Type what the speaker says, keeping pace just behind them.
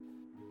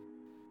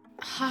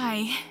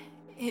Hi.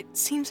 It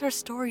seems our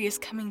story is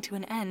coming to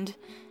an end.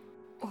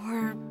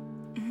 Or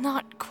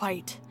not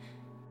quite.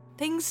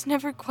 Things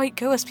never quite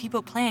go as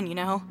people plan, you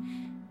know.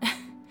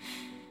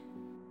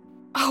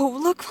 Oh,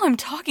 look who I'm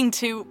talking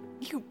to.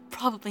 You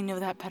probably know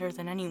that better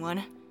than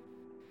anyone.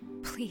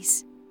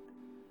 Please.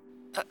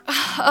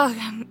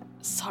 I'm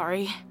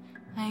sorry.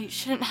 I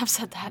shouldn't have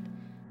said that.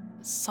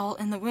 Salt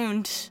in the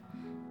wound.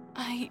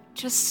 I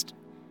just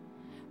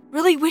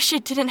really wish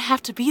it didn't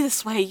have to be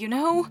this way, you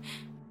know?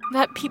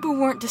 That people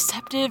weren't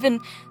deceptive and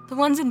the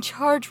ones in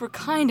charge were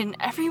kind and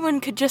everyone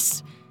could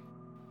just...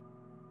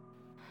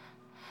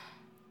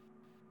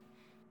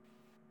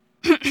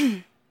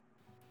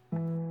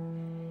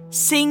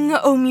 Sing,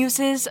 O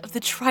muses of the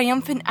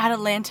triumphant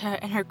Atalanta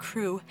and her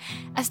crew,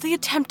 as they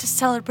attempt to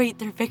celebrate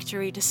their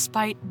victory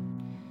despite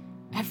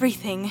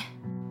everything.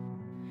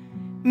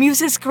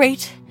 Muses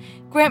great,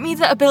 grant me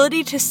the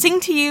ability to sing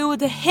to you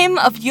the hymn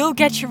of You'll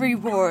Get Your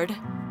Reward.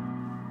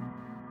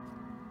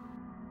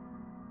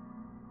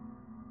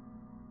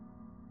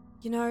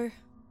 You know,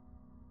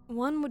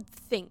 one would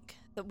think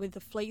that with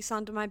the fleece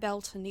under my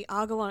belt and the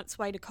Argo on its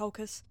way to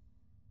Colchis,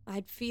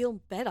 I'd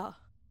feel better.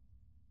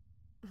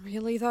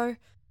 Really, though,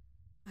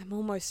 I'm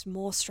almost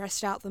more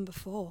stressed out than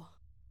before.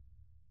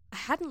 I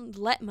hadn't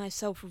let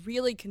myself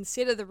really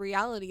consider the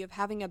reality of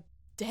having a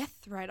death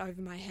threat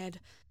over my head,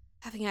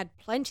 having had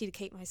plenty to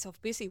keep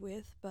myself busy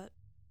with, but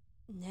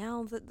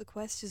now that the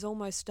quest is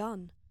almost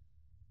done.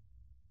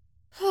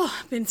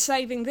 I've been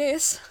saving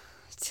this.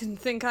 Didn't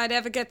think I'd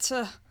ever get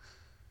to...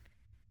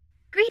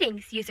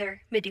 Greetings,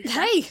 user Medusa.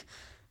 Hey!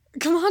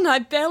 Come on,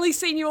 I've barely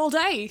seen you all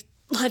day.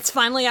 Let's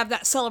finally have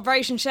that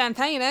celebration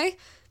champagne, eh?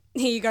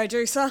 Here you go,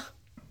 Dusa.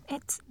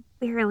 It's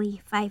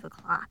barely 5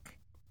 o'clock.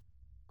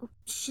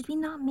 Should we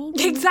not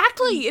maybe...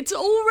 Exactly! It's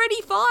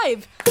already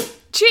 5!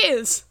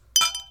 Cheers!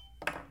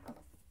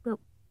 Well,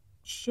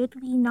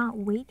 should we not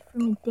wait for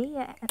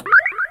Medea?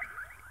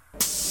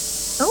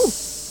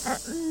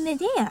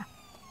 Medea!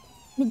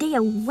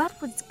 Medea,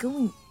 what was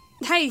going...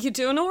 Hey, you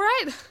doing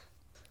alright?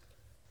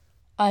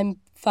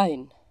 I'm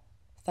fine.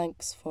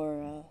 Thanks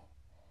for,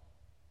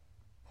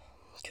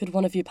 Could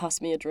one of you pass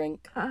me a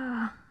drink?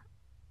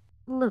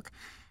 Look,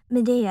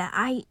 Medea,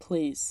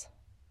 Please.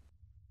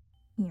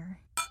 Here.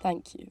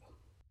 Thank you.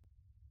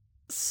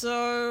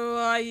 So,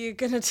 are you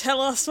gonna tell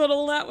us what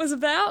all that was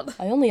about?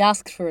 I only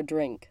asked for a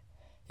drink.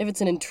 If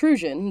it's an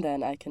intrusion,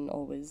 then I can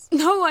always...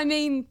 No, I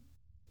mean,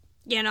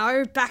 you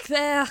know, back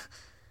there,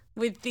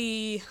 with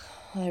the...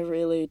 I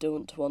really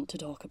don't want to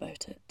talk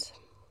about it.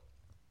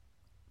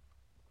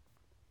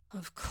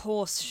 Of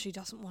course she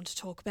doesn't want to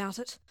talk about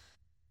it.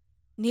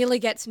 Nearly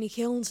gets me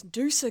killed,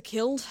 Dusa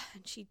killed,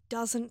 and she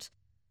doesn't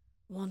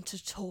want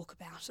to talk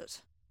about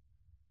it.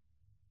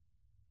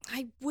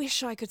 I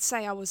wish I could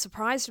say I was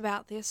surprised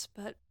about this,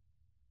 but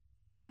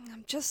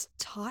I'm just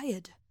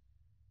tired.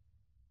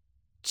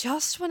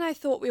 Just when I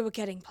thought we were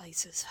getting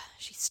places,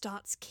 she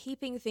starts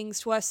keeping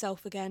things to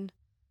herself again.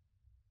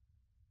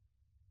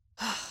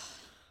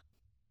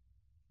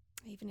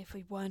 Even if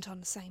we weren't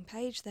on the same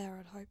page there,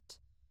 I'd hoped.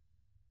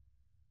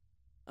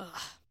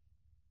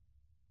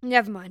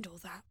 Never mind all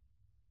that.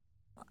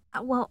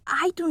 Well,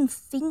 I don't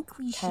think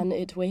we should... Can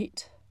it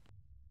wait?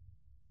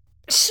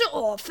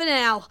 Sure, for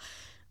now.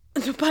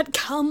 But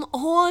come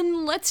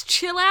on, let's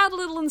chill out a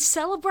little and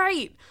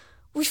celebrate.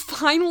 We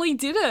finally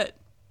did it.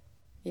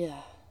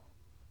 Yeah,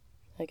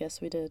 I guess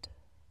we did.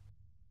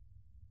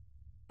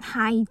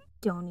 I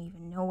don't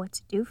even know what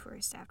to do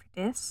first after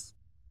this.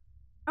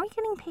 Are we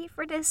getting paid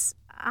for this?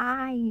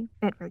 I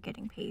bet we're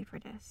getting paid for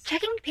this.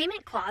 Checking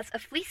payment clause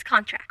of lease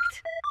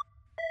contract.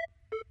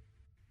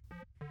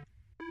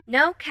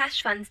 No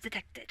cash funds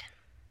detected.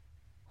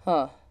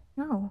 Huh.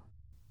 No.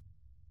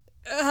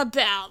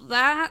 About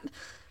that?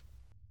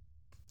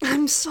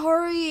 I'm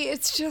sorry,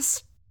 it's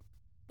just...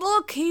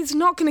 Look, he's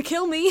not gonna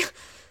kill me.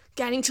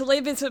 Getting to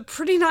live is a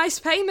pretty nice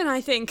payment,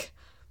 I think.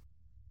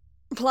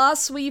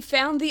 Plus, we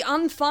found the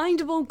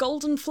unfindable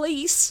golden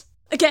fleece.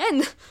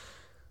 Again!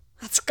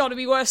 That's gotta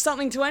be worth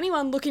something to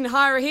anyone looking to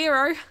hire a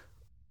hero.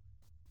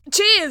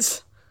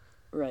 Cheers!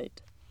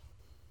 Right.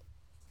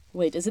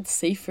 Wait, is it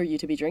safe for you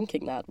to be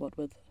drinking that, what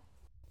with...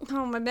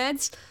 Oh, my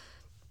meds.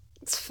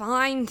 It's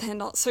fine, they're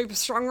not super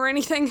strong or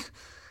anything.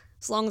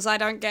 As long as I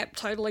don't get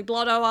totally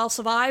blotto, I'll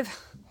survive.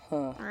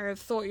 Huh. I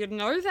thought you'd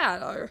know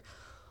that, oh.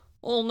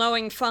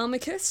 All-knowing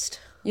pharmacist.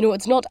 You know,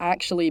 it's not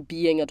actually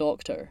being a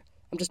doctor.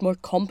 I'm just more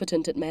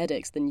competent at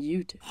medics than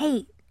you two.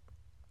 Hey,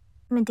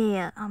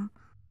 Medea,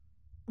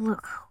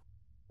 look,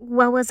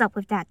 what was up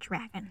with that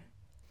dragon?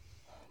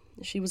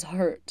 She was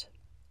hurt,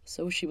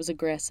 so she was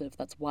aggressive.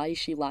 That's why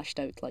she lashed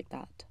out like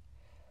that.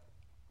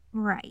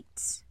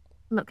 Right.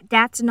 Look,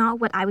 that's not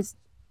what I was...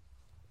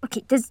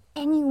 Okay, does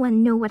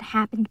anyone know what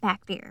happened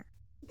back there?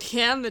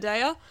 Yeah,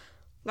 Medea.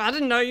 I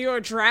didn't know you were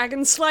a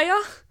dragon slayer.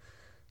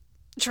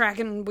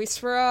 Dragon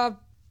whisperer.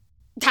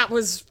 That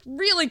was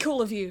really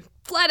cool of you.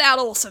 Flat out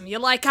awesome. You're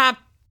like,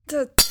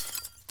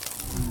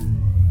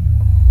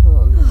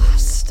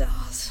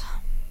 stars.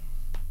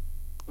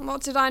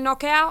 What did I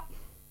knock out?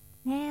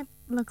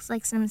 Looks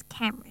like some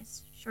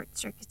cameras.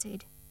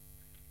 short-circuited.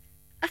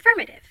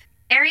 Affirmative.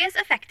 Areas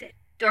affected.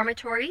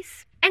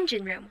 Dormitories,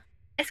 engine room,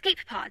 escape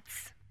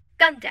pods,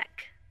 gun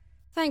deck.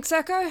 Thanks,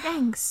 Echo.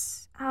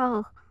 Thanks.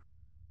 I'll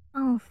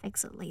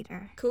fix it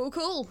later.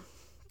 Cool.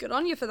 Good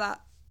on you for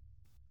that.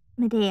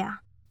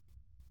 Medea,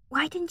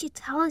 why didn't you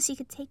tell us you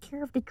could take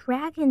care of the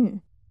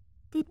dragon?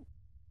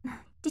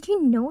 Did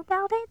you know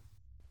about it?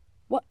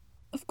 What?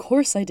 Of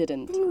course I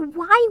didn't. Then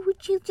why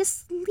would you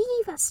just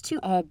leave us to...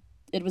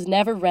 It was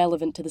never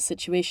relevant to the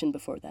situation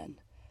before then.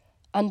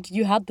 And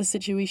you had the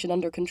situation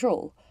under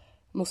control.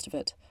 Most of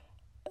it.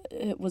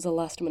 It was a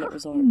last-minute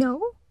resort.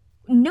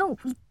 No,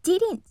 we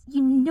didn't.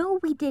 You know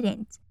we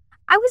didn't.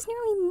 I was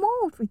nearly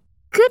mauled, for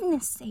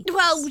goodness sake.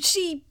 Well,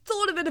 she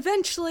thought of it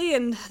eventually,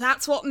 and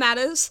that's what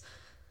matters.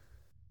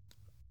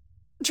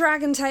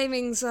 Dragon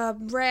taming's a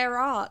rare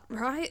art,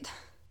 right?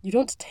 You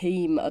don't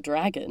tame a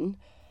dragon.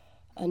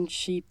 And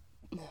she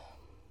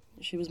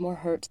was more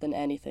hurt than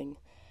anything.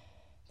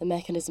 The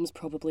mechanisms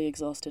probably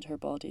exhausted her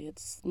body.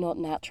 It's not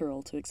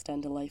natural to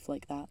extend a life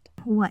like that.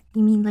 What,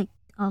 you mean like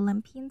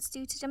Olympians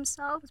do to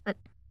themselves? But,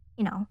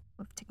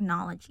 with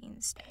technology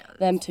instead of...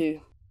 Them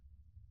too.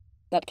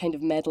 That kind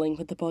of meddling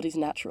with the body's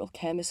natural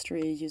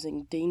chemistry,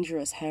 using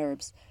dangerous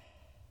herbs,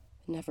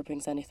 it never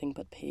brings anything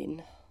but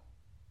pain.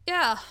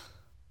 Yeah.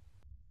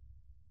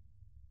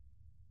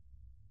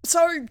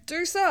 So,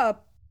 Dusa,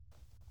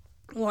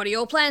 what are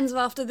your plans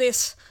after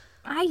this?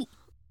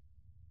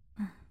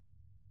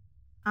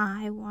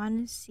 I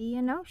want to see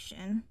an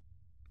ocean.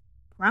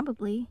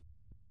 Probably.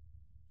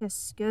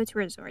 Just go to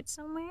a resort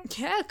somewhere?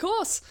 Yeah, of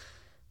course.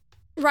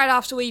 Right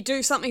after we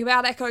do something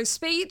about Echo's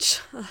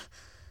speech.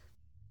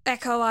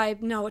 Echo, I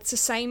know it's the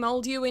same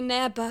old you in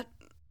there, but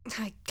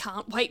I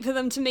can't wait for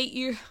them to meet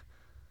you.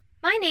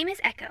 My name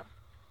is Echo.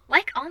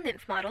 Like all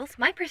nymph models,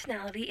 my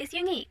personality is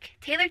unique,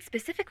 tailored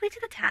specifically to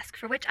the task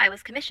for which I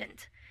was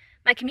commissioned.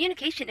 My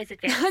communication is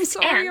advanced. I'm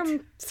sorry, and...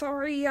 I'm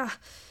sorry. I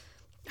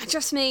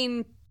just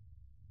mean...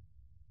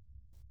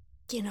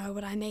 You know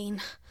what I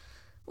mean.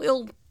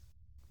 We'll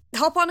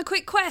hop on a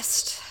quick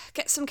quest,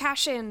 get some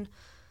cash in,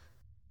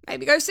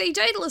 maybe go see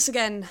Daedalus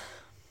again.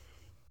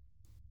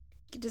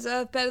 You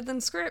deserve better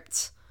than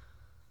scripts.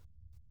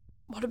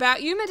 What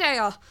about you,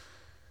 Medea?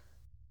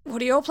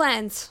 What are your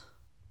plans?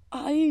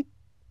 I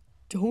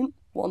don't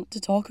want to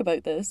talk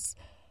about this.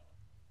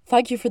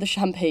 Thank you for the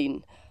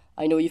champagne.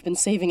 I know you've been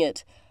saving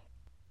it.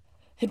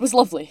 It was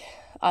lovely.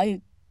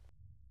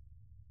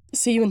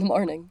 See you in the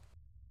morning.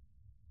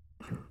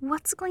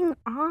 What's going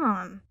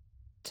on?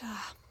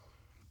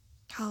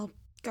 I'll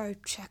go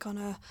check on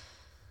her.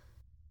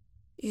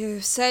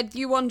 You said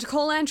you wanted to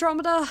call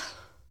Andromeda?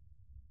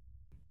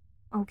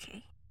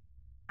 Okay.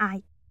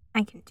 I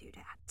can do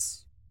that.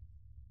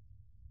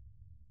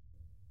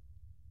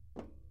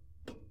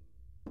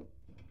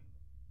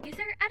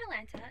 User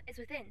Atalanta is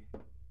within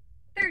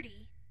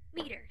 30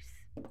 meters.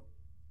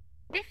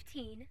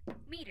 15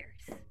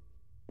 meters.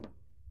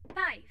 5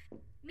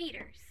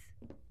 meters.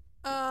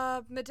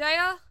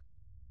 Medea?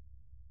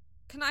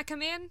 Can I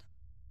come in?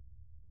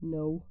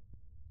 No.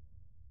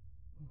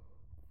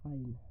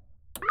 Fine.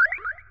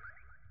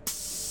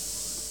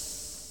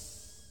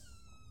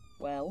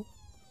 Well?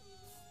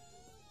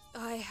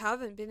 I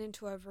haven't been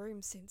into her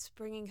room since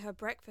bringing her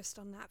breakfast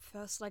on that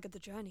first leg of the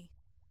journey.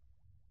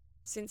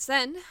 Since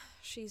then,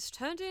 she's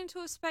turned it into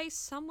a space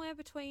somewhere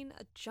between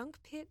a junk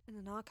pit and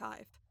an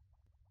archive.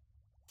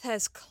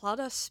 There's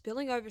clutter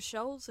spilling over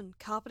shelves and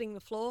carpeting the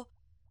floor,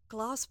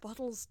 glass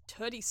bottles,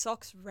 dirty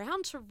socks,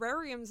 round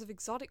terrariums of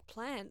exotic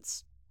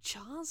plants,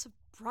 jars of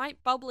bright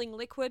bubbling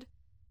liquid,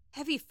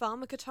 heavy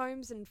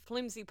pharmacatomes and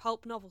flimsy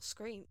pulp novel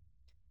screen.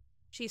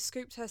 She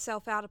scooped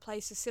herself out a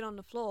place to sit on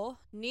the floor,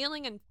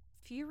 kneeling and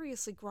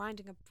furiously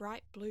grinding a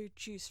bright blue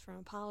juice from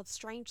a pile of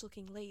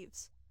strange-looking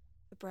leaves,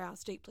 her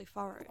brows deeply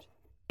furrowed.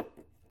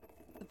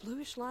 The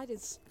bluish light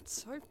is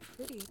so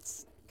pretty,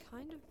 it's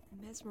kind of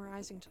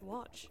mesmerizing to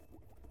watch.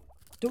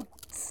 Don't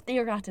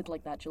stare at it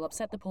like that, you'll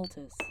upset the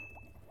poultice.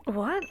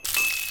 What?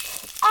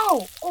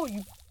 Ow! Oh,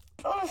 you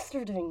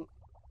bastarding!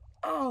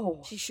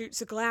 Ow! She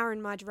shoots a glower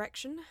in my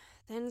direction,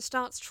 then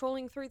starts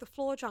trawling through the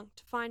floor junk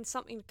to find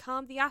something to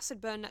calm the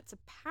acid burn that's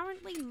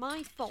apparently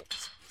my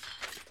fault.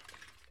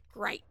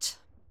 Great.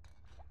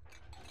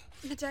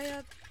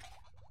 Medea,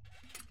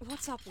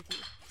 what's up with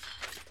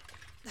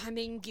you? I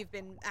mean, you've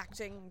been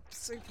acting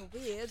super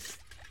weird.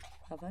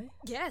 Have I?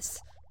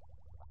 Yes.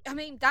 I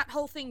mean, that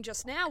whole thing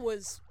just now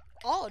was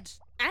odd.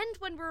 And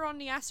when we were on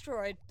the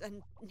asteroid,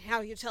 and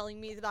now you're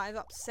telling me that I've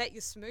upset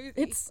your smoothie.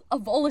 It's a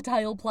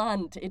volatile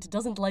plant. It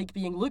doesn't like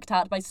being looked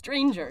at by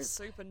strangers.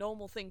 Super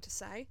normal thing to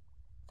say.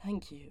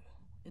 Thank you.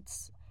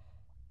 It's...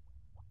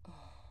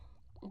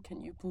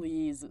 Can you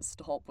please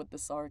stop with the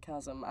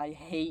sarcasm? I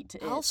hate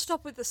it. I'll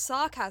stop with the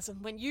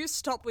sarcasm when you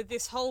stop with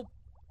this whole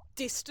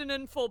distant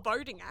and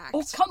foreboding act.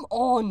 Oh, come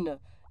on!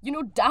 You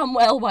know damn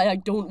well why I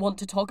don't want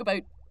to talk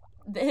about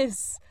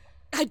this.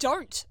 I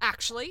don't,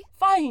 actually.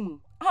 Fine.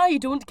 I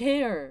don't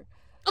care.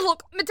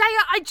 Look, Medea,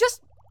 I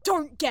just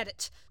don't get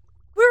it.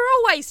 We're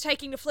always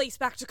taking the fleece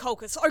back to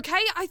Colchis,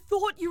 okay? I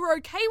thought you were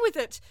okay with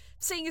it,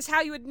 seeing as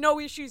how you had no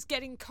issues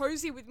getting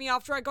cozy with me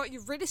after I got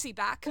Eurydice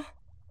back.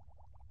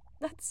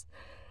 That's...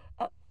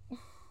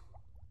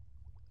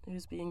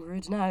 Who's being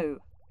rude now?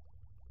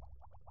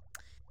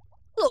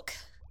 Look,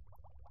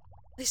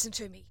 listen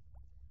to me.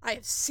 I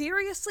have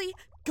seriously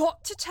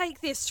got to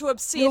take this to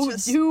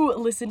Obsidius. No, you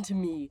listen to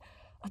me.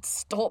 I'd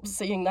stop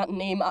saying that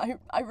name. I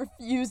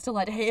refuse to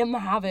let him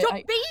have it.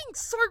 You're being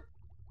so...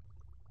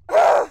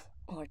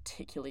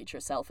 Articulate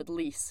yourself, at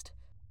least.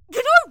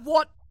 You know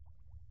what?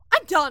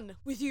 I'm done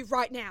with you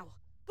right now.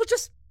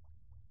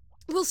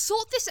 We'll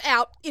sort this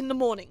out in the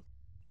morning.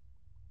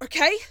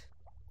 Okay?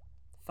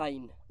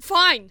 Fine.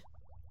 Fine.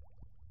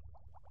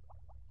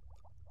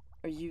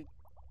 Are you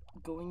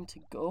going to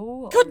go?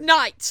 Or... Good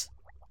night.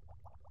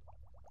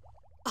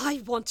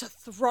 I want to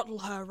throttle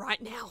her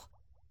right now.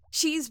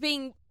 She's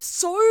being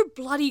so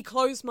bloody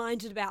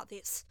close-minded about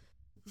this.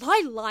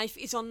 My life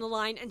is on the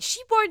line and she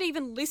won't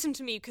even listen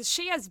to me because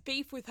she has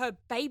beef with her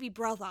baby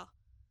brother.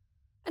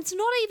 And it's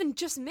not even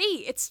just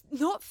me. It's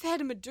not fair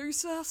to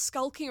Medusa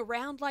skulking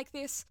around like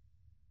this.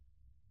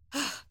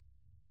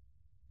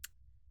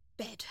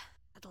 Bed,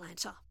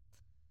 Atalanta.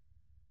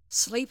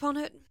 Sleep on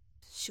it.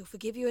 She'll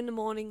forgive you in the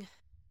morning.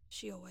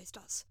 She always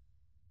does.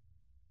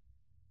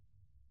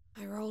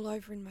 I roll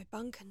over in my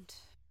bunk and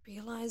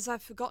realise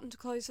I've forgotten to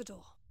close the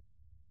door.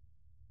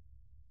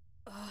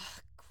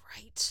 Ugh,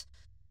 great.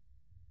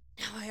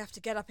 Now I have to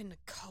get up in the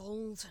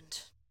cold and...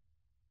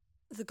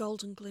 The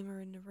golden glimmer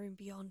in the room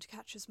beyond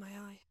catches my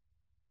eye.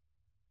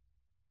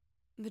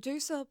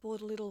 Medusa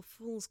bought a little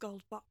fool's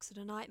gold box at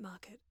a night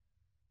market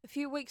a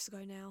few weeks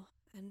ago now,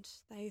 and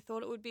they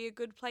thought it would be a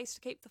good place to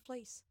keep the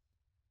fleece.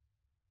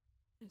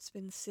 It's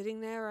been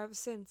sitting there ever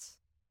since.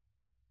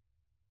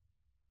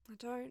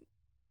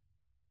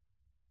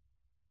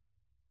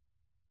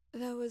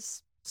 There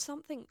was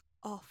something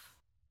off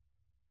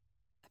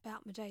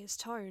about Medea's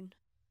tone.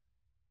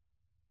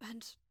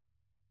 And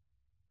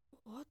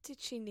what did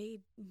she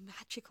need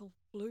magical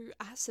blue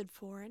acid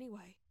for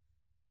anyway?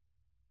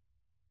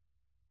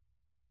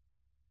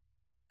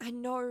 I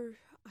know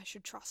I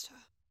should trust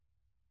her.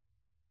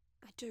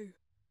 I do.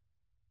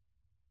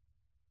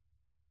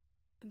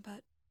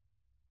 But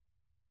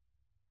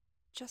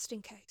just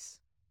in case,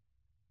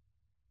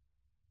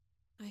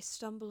 I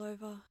stumble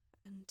over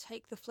and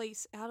take the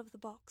fleece out of the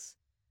box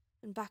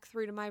and back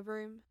through to my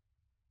room,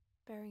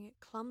 burying it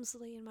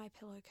clumsily in my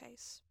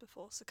pillowcase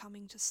before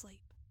succumbing to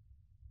sleep.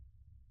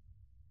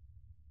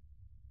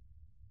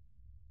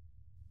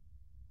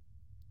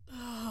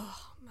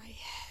 Oh, my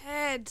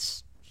head.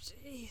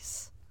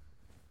 Jeez.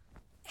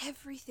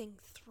 Everything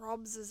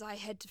throbs as I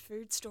head to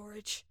food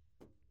storage.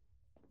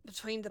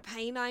 Between the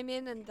pain I'm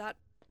in and that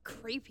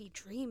creepy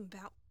dream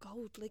about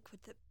gold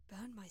liquid that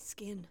burned my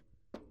skin.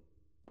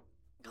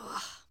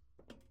 Ugh.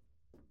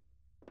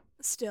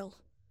 Still,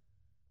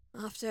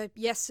 after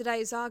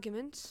yesterday's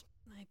argument,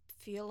 I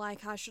feel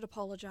like I should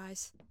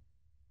apologize.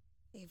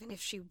 Even if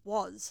she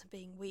was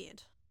being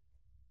weird.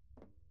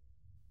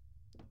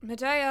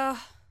 Medea.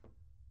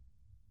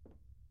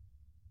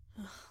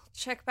 I'll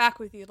check back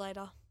with you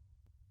later.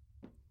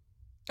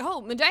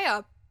 Oh,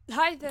 Medea!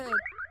 Hi there.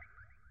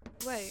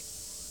 Wait.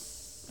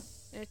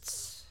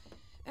 It's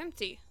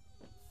empty.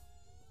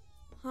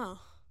 Huh.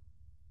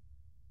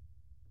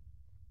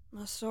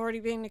 Must already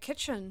be in the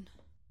kitchen.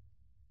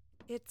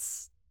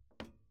 It's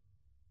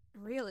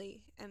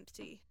really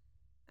empty,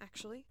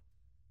 actually.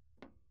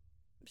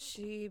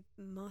 She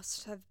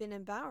must have been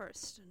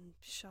embarrassed and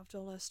shoved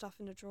all her stuff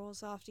in the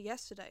drawers after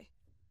yesterday.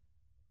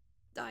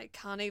 I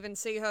can't even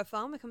see her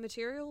pharmaca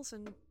materials,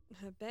 and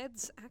her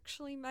bed's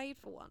actually made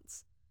for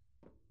once.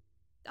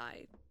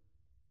 I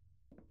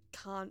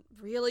can't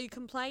really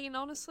complain,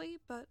 honestly,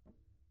 but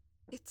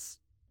it's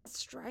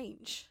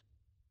strange.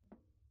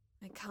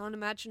 I can't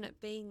imagine it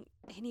being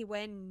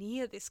anywhere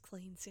near this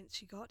clean since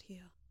she got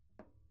here.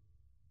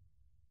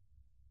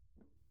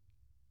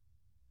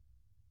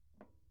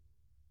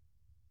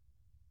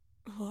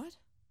 What?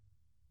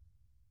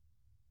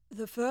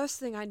 The first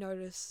thing I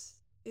notice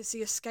is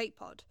the escape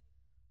pod.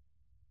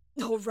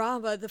 Or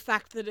rather, the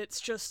fact that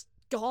it's just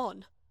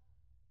gone.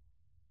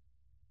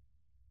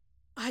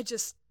 I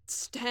just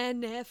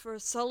stand there for a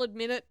solid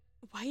minute,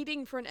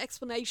 waiting for an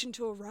explanation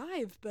to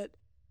arrive, but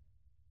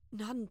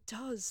none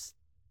does.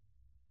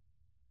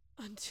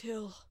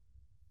 Until...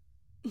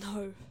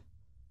 No,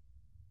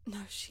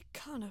 she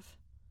can't have...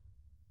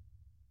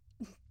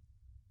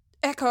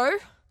 Echo?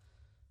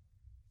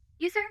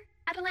 User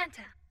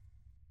Atalanta.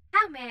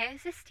 How may I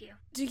assist you?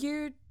 Do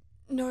you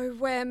know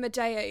where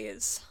Medea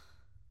is?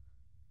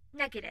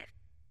 Negative.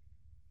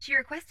 She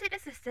requested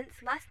assistance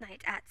last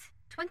night at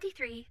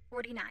 23:49.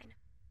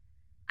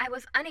 I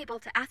was unable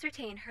to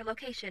ascertain her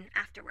location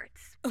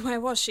afterwards.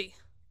 Where was she?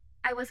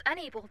 I was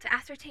unable to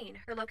ascertain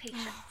her location.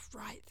 Oh,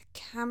 right, the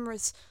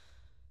cameras.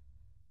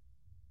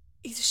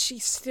 Is she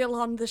still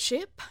on the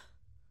ship?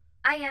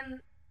 I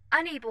am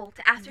unable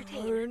to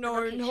ascertain her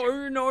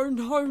location.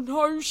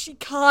 No, she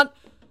can't.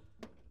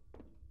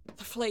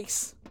 The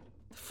fleece.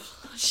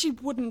 She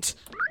wouldn't.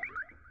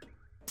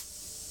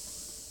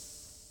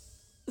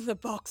 The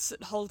box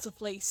that holds the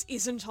fleece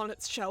isn't on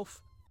its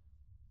shelf.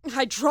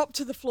 I dropped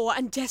to the floor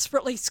and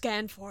desperately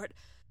scanned for it.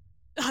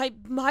 I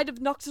might have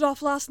knocked it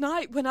off last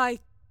night when I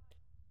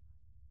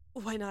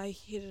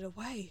hid it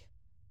away.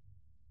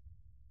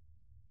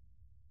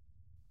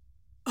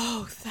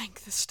 Oh,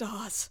 thank the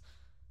stars.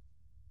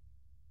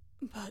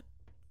 But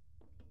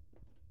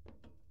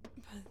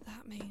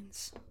that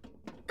means...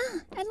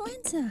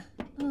 Atalanta!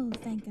 Oh,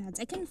 thank gods.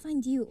 I couldn't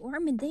find you or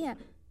Medea.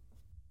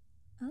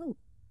 Oh.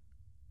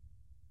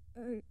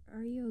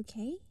 Are you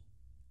okay?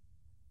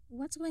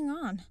 What's going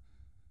on?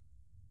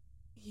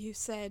 You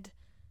said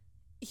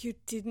you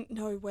didn't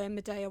know where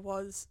Medea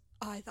was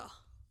either.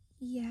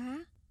 Yeah?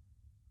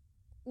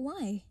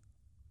 Why?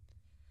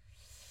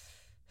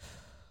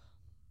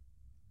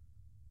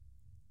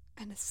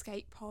 An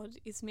escape pod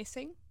is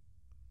missing.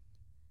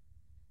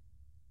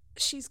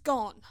 She's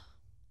gone.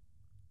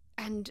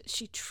 And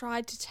she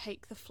tried to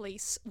take the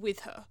fleece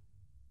with her.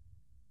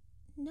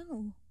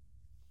 No.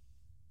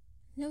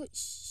 No,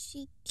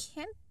 she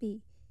can't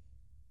be.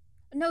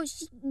 No,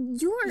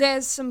 you're...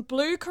 There's some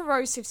blue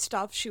corrosive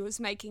stuff she was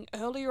making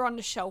earlier on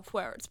the shelf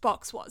where its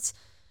box was.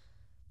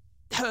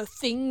 Her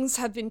things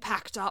have been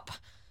packed up.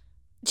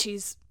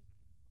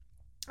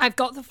 I've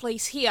got the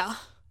fleece here.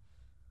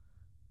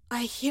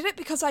 I hid it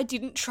because I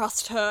didn't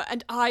trust her,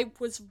 and I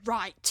was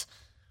right.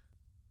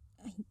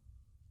 I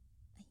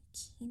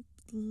can't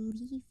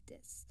believe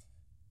this.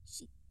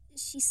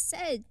 She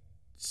said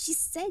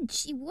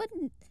she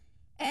wouldn't.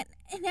 And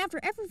after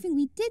everything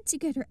we did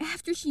together,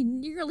 after she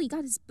nearly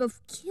got us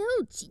both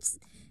killed,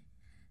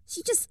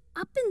 she just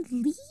up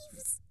and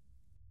leaves?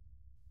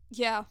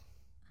 Yeah.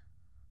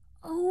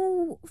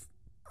 Oh, of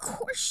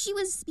course she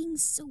was being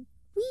so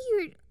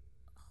weird.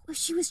 Oh,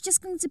 she was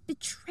just going to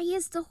betray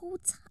us the whole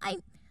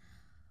time.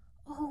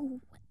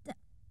 Oh,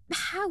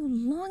 how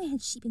long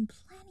had she been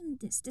planning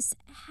this? This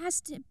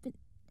has to have been...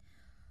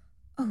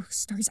 Oh,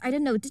 stars, I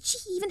don't know. Did she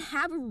even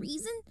have a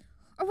reason?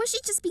 Or was she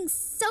just being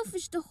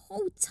selfish the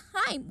whole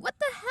time? What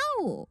the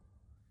hell?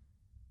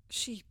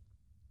 She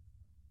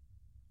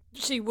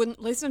wouldn't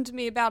listen to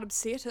me about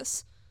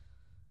Obsyrtus.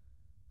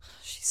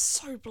 She's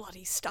so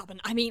bloody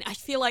stubborn. I mean, I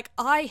feel like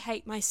I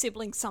hate my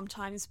siblings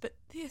sometimes, but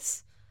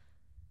this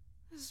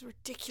is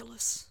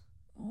ridiculous.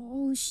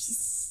 Oh,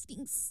 she's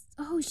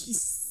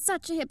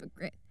such a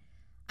hypocrite.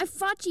 I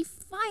thought she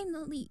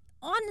finally,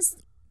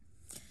 honestly...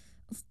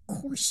 Of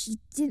course she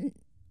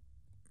didn't.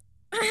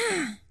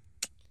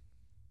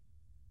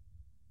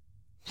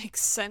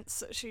 Makes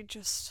sense that she'd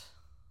just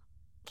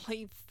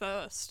leave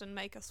first and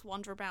make us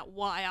wonder about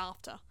why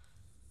after.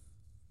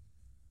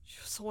 She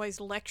was always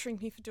lecturing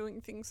me for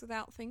doing things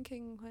without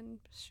thinking when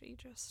she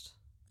just...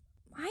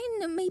 I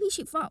don't know, maybe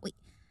she thought we...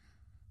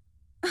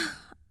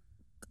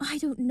 I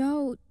don't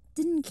know,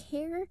 didn't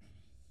care.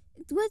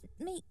 It would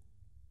make...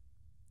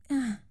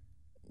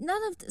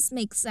 None of this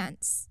makes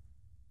sense.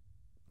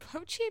 Where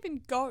would she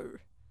even go?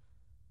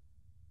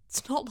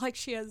 It's not like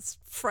she has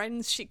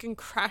friends she can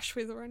crash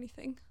with or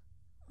anything.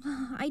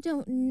 I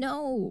don't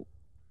know.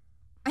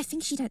 I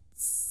think she'd had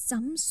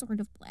some sort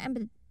of plan,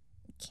 but it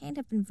can't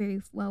have been very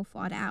well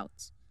thought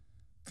out.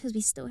 Because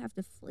we still have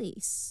the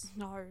fleece.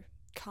 No,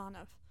 can't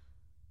have.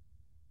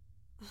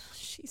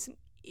 She's an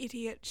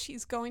idiot.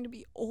 She's going to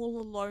be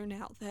all alone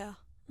out there.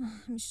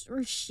 I'm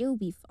sure she'll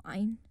be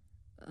fine.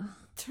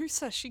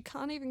 Tusa, she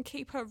can't even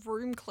keep her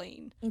room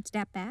clean. It's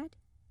that bad?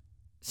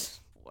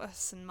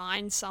 Worse than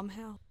mine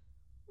somehow.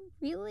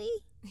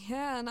 Really?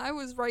 Yeah, and I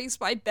was raised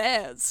by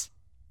bears.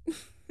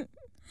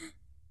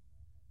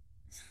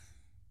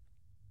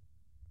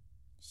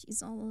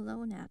 She's all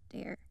alone out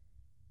there.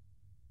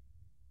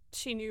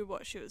 She knew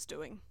what she was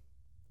doing.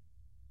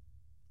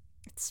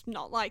 It's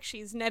not like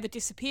she's never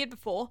disappeared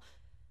before.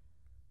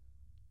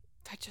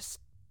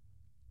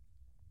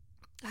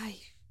 I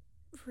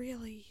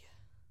really...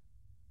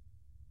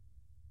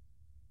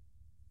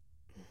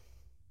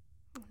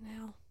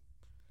 Now...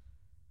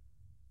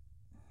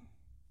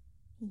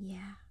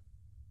 Yeah.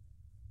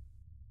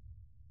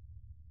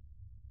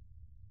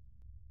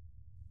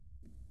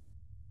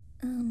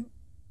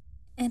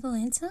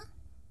 Atalanta?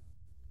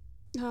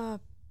 Yeah.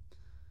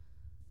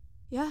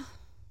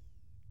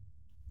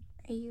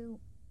 Are you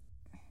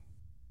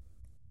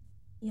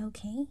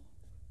okay?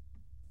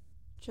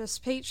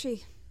 Just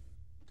peachy.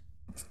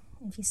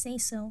 If you say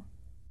so.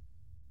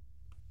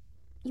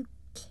 You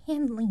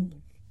can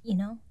leave, you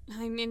know?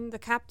 I'm in the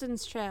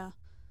captain's chair.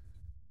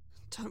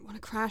 Don't want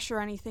to crash or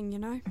anything, you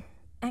know?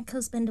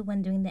 Echo's been the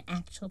one doing the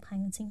actual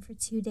piloting for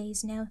 2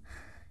 days now.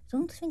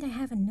 Don't think I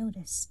haven't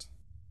noticed.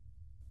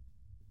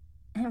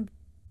 Have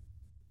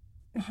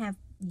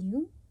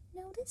you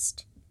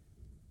noticed?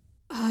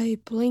 I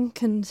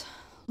blink and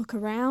look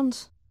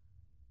around,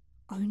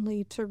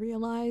 only to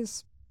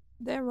realize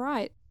they're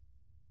right.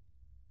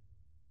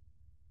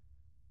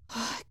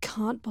 I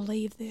can't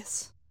believe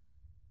this.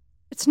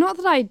 It's not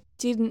that I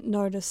didn't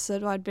notice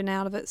that I'd been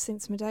out of it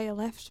since Medea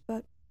left,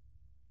 but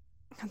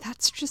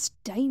that's just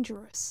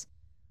dangerous.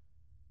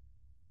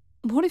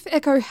 What if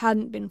Echo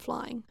hadn't been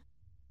flying?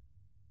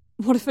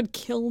 What if it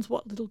killed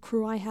what little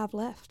crew I have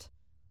left?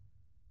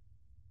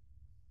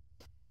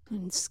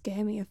 It'd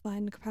scare me if I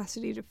had the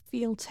capacity to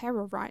feel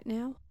terror right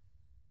now.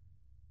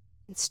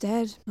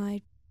 Instead,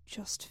 I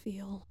just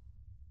feel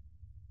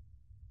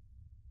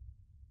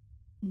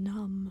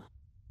numb.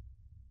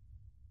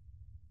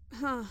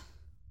 Huh.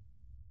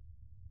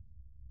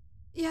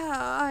 Yeah,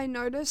 I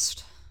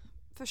noticed.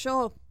 For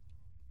sure.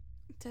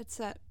 Dead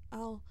set.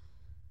 I'll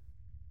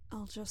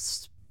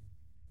just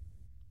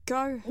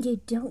go.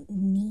 You don't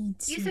need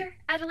to. User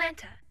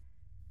Atalanta,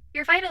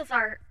 your vitals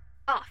are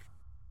off.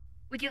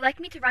 Would you like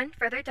me to run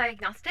further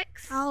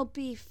diagnostics? I'll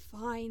be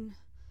fine.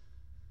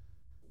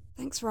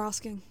 Thanks for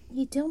asking.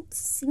 You don't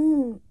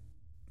seem...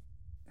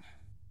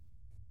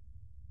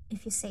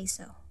 If you say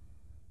so.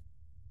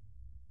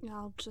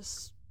 I'll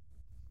just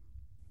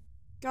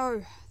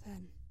go,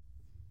 then.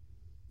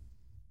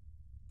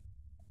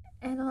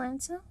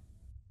 Atalanta?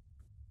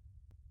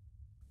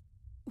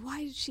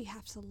 Why did she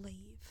have to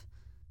leave?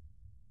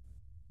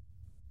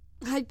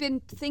 I'd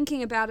been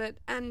thinking about it,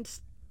 and...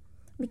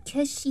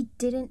 Because she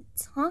didn't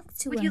talk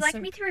to us. Would you like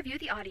or- me to review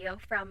the audio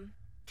from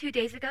 2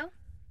 days ago?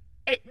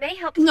 It may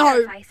help to No.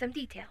 clarify some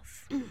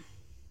details.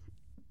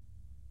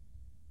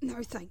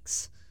 No,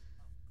 thanks.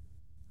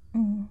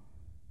 Mm.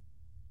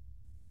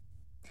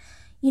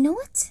 You know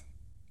what?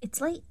 It's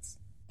late,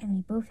 and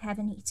we both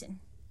haven't eaten.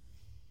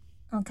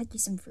 I'll cut you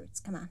some fruits.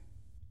 Come on.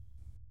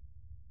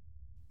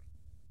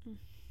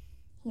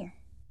 Here.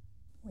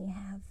 We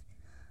have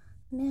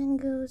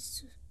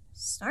mangoes,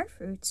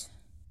 starfruit,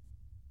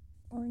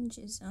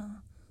 oranges.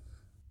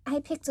 I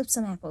picked up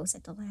some apples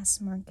at the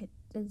last market.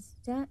 Does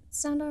that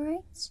sound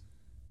alright?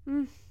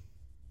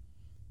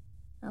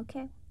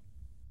 Okay.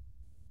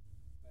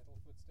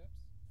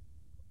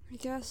 I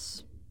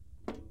guess.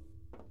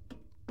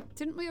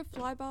 Didn't we have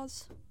fly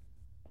bars?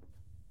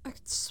 I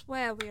could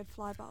swear we had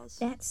fly bars.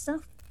 That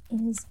stuff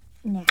is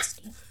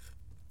nasty.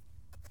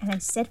 And I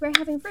said we're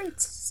having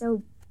fruits,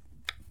 so...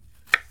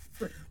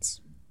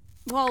 fruits.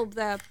 Well,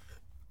 I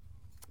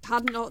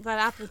don't know what that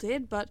apple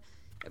did, but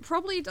it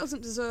probably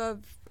doesn't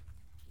deserve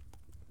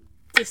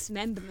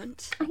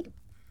dismemberment.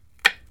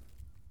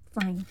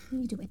 Fine,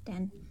 you do it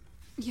then.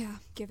 Yeah,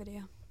 give it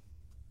here.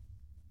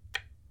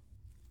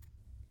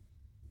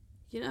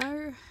 You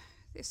know,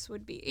 this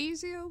would be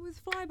easier with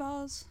fly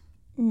bars.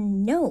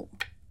 No,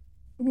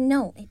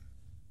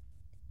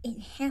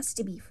 it has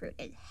to be fruit.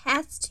 It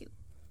has to.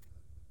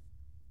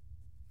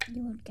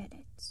 You won't get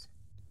it.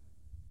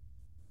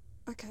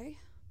 Okay.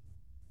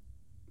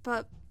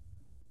 But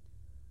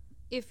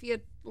if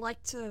you'd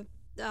like to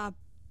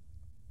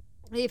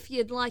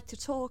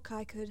talk,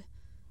 I could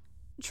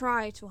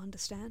try to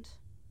understand.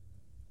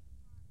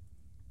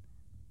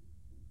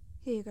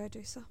 Here you go,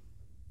 Dusa.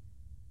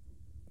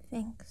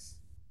 Thanks.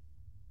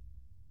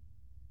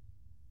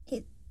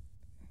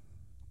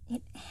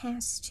 It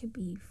has to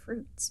be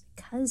fruits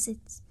because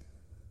it's...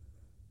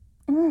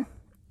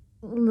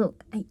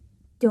 Look, I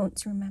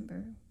don't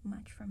remember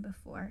much from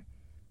before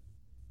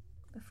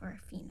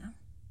Athena.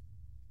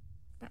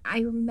 But I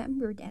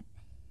remember that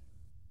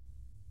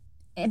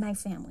in my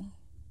family,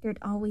 there'd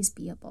always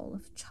be a bowl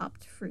of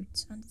chopped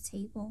fruit on the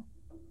table.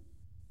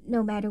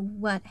 No matter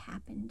what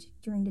happened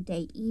during the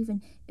day,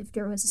 even if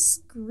there was a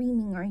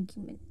screaming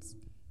argument,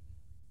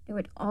 there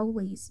would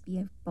always be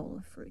a bowl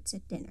of fruits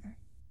at dinner.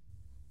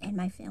 And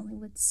my family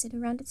would sit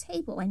around the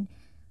table and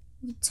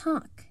we'd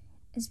talk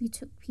as we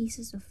took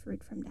pieces of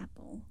fruit from that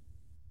bowl.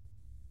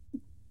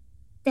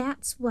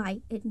 That's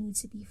why it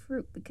needs to be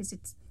fruit, because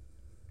it's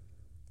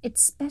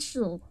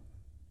special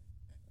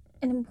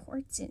and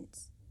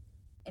important.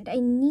 And I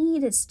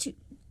need us to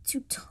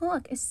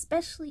talk,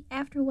 especially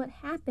after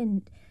what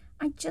happened.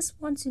 I just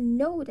want to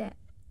know that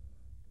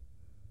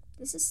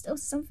this is still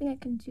something I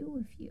can do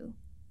with you.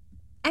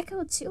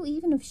 Echo too,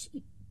 even if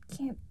she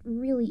can't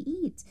really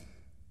eat.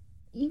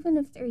 Even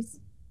if there's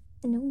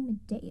no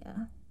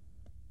Medea.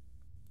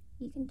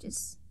 You can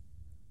just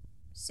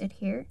sit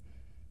here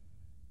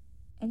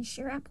and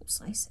share apple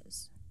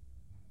slices.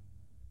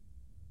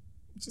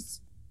 It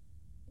just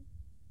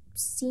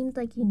seemed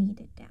like you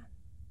needed that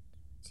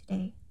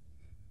today.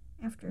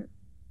 After...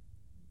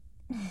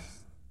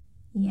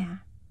 yeah.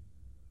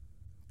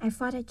 I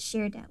thought I'd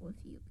share that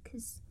with you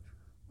because,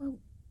 well,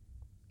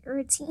 you're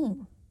a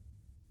team.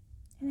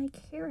 And I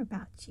care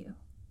about you.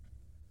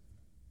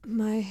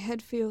 My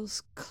head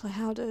feels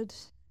clouded.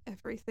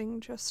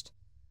 Everything just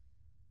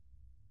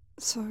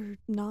so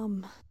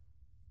numb.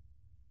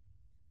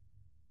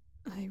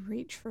 I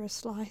reach for a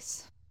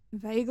slice,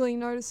 vaguely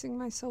noticing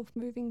myself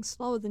moving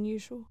slower than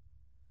usual.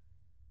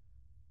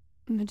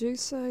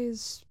 Medusa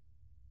is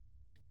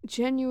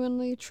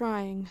genuinely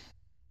trying,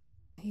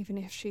 even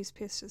if she's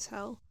pissed as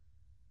hell.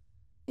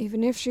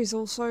 Even if she's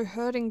also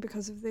hurting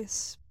because of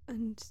this,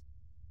 and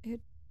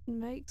it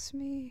makes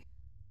me...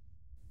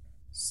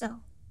 So,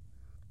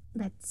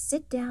 let's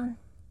sit down,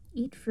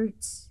 eat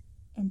fruits,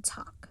 and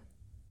talk.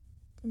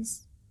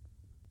 Does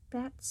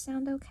that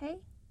sound okay?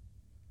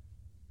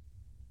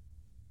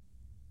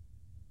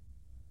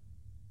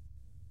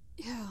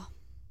 Yeah.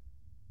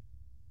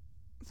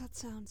 That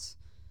sounds...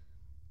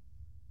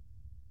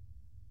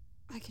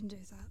 I can do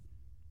that.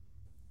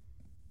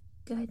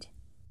 Good.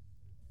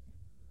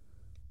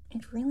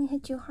 It really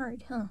hit you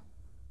hard, huh?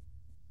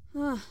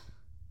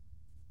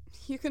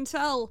 You can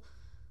tell.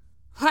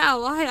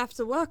 Wow, I have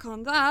to work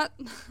on that.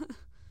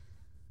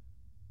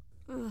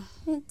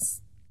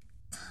 It's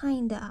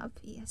kinda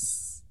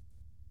obvious.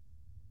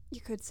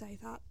 You could say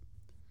that.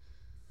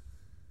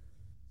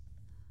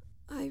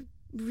 I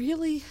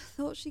really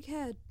thought she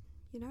cared,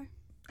 you know?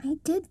 I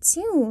did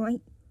too.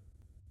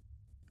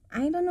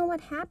 I don't know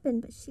what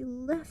happened, but she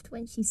left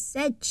when she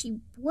said she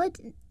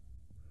wouldn't.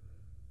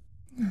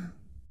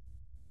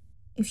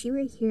 If she were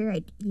here,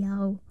 I'd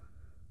yell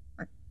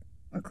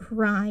or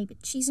cry,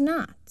 but she's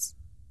not.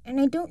 And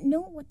I don't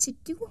know what to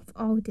do with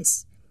all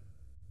this.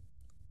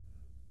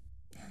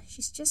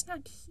 She's just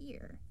not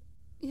here.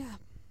 Yeah.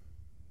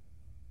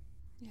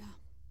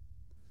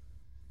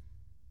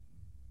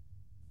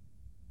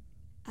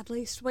 At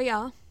least we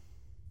are.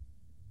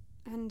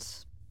 And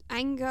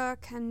anger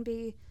can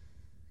be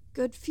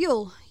good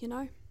fuel, you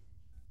know?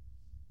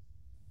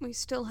 We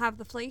still have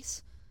the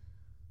fleece.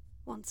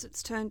 Once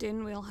it's turned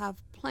in, we'll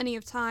have plenty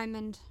of time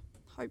and,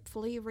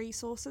 hopefully,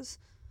 resources.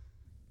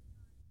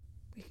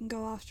 We can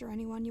go after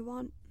anyone you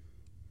want.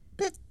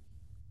 But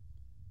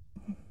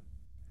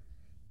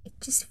it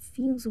just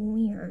feels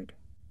weird.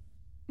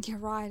 You're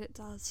right, it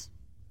does.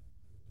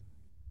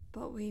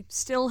 But we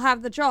still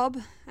have the job,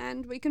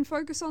 and we can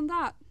focus on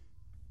that.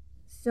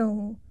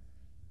 So,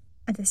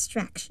 a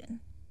distraction.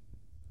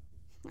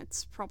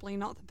 It's probably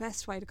not the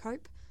best way to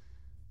cope,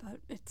 but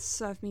it's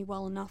served me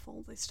well enough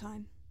all this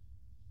time.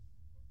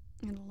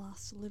 It'll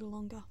last a little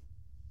longer.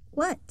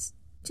 What?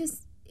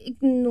 Just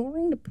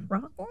ignoring the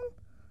problem?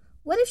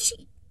 What if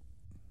she...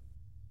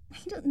 I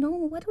don't know,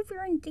 what if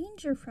we're in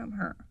danger from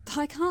her?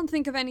 I can't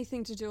think of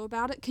anything to do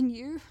about it, can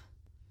you?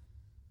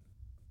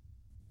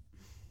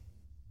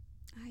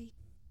 I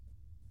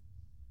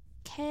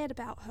cared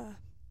about her,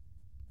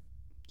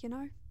 you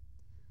know?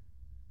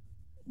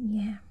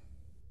 Yeah.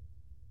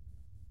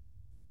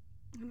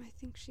 And I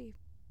think she...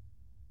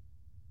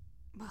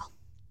 well,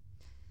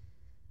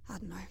 I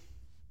don't know.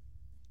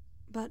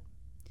 But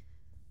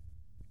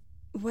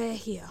we're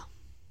here,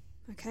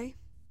 okay?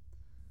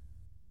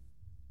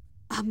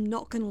 I'm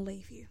not gonna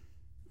leave you.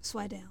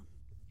 Swear down.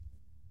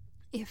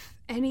 If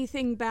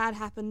anything bad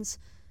happens,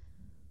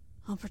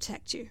 I'll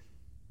protect you.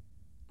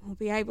 I'll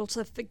be able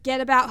to forget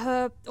about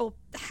her, or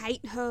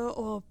hate her,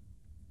 or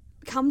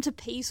come to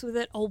peace with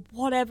it, or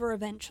whatever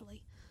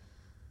eventually.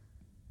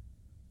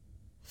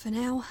 For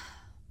now,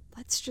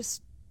 let's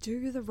just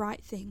do the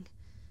right thing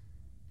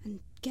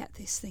and get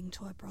this thing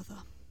to her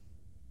brother.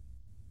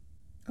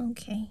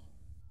 Okay.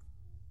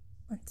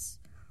 Let's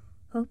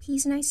hope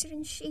he's nicer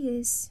than she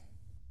is.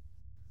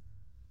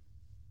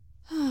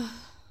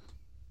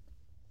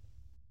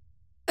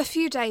 A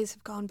few days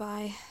have gone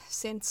by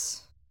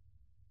since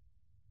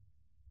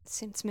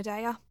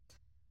Medea.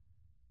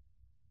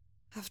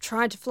 I've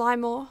tried to fly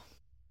more,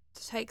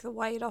 to take the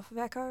weight off of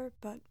Echo,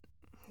 but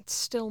it's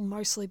still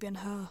mostly been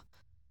her.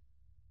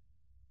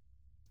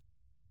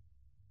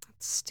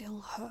 It still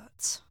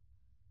hurts.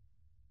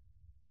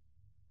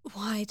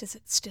 Why does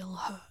it still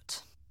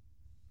hurt?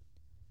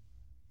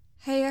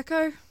 Hey,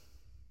 Echo.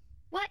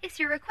 What is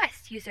your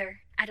request,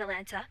 user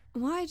Atalanta?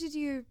 Why did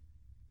you...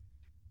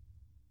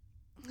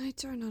 I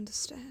don't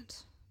understand.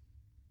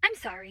 I'm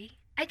sorry,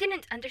 I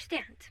didn't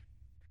understand.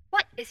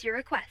 What is your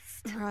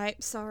request?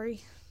 Right,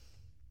 sorry.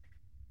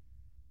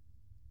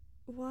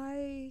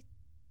 Why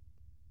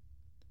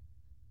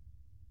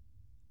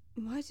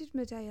did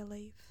Medea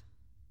leave?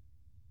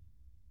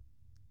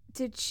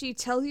 Did she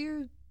tell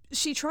you?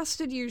 She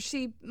trusted you.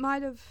 She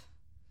might have...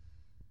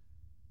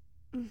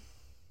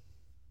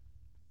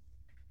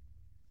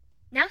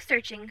 Now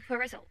searching for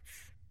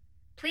results.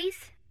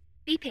 Please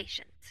be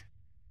patient.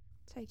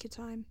 Take your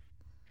time.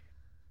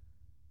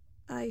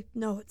 I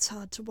know it's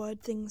hard to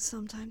word things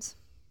sometimes.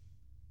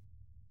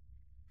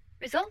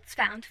 Results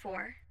found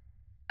for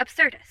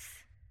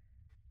Absurdus.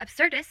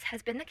 Absurdus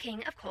has been the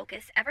king of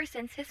Colchis ever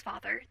since his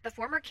father, the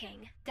former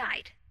king,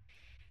 died.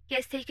 He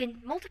has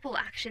taken multiple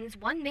actions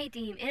one may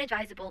deem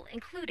inadvisable,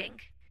 including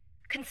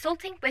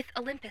consulting with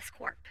Olympus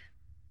Corp.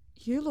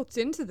 You looked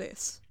into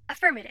this.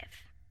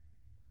 Affirmative.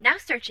 Now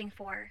searching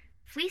for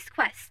Fleece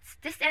Quest's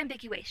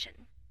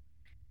disambiguation.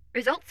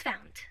 Results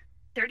found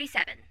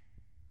 37.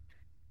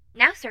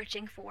 Now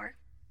searching for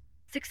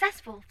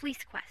successful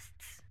Fleece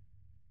Quests.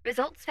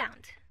 Results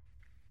found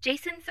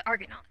Jason's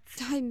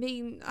Argonauts. I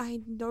mean,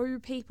 I know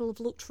people have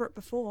looked for it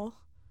before.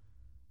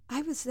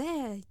 I was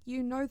there,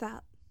 you know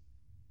that.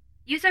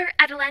 User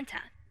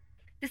Atalanta.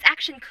 This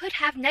action could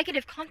have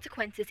negative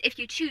consequences if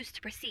you choose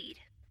to proceed.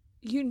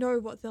 You know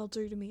what they'll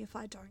do to me if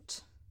I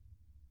don't.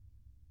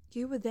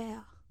 You were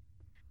there.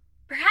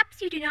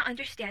 Perhaps you do not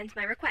understand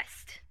my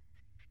request.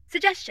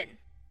 Suggestion.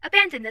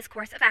 Abandon this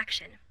course of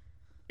action.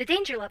 The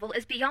danger level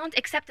is beyond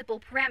acceptable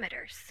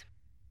parameters.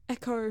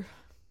 Echo.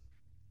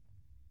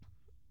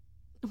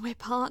 We're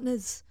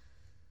partners.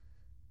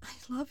 I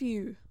love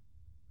you.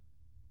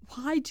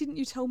 Why didn't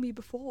you tell me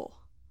before?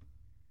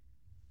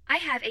 I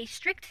have a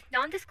strict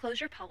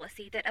non-disclosure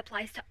policy that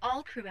applies to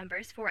all crew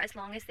members for as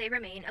long as they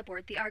remain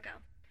aboard the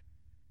Argo.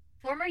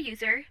 Former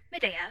user,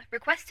 Medea,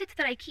 requested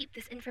that I keep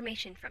this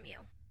information from you.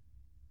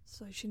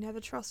 So she never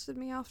trusted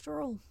me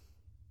after all.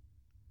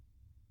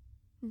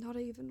 Not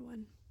even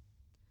when...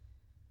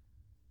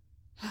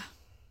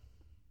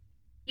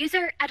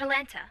 User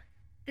Atalanta,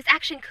 this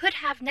action could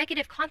have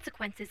negative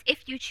consequences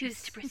if you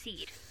choose to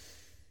proceed.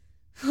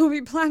 We'll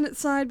be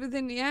planetside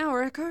within the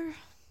hour, Echo.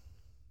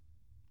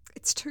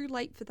 It's too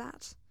late for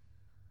that.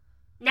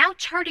 Now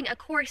charting a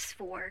course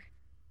for...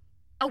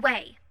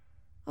 away.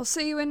 I'll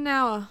see you in an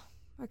hour,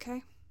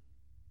 okay?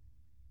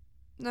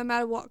 No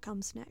matter what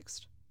comes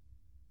next.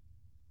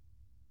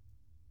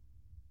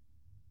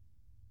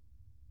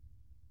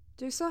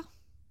 Dusa?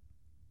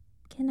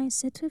 Can I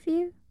sit with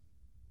you?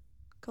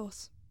 Of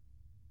course.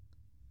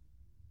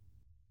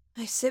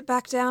 I sit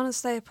back down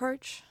as they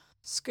approach,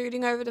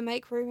 scooting over to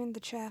make room in the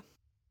chair.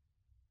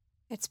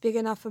 It's big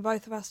enough for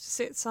both of us to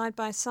sit side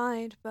by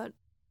side, but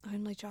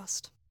only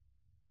just.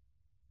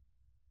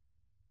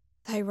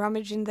 They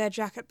rummage in their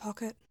jacket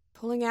pocket,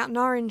 pulling out an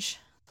orange,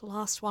 the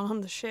last one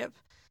on the ship,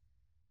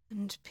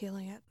 and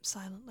peeling it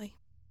silently.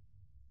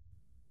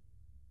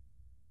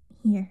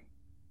 Here.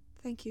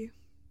 Thank you.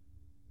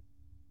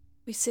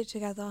 We sit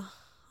together,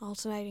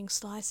 alternating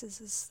slices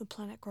as the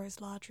planet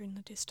grows larger in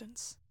the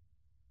distance.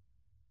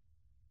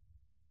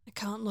 I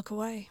can't look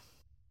away.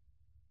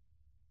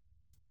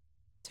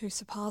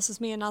 Tusa passes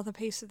me another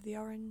piece of the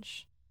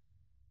orange,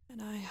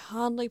 and I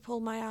hardly pull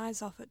my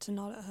eyes off it to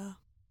nod at her.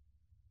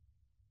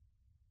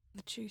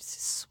 The juice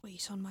is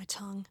sweet on my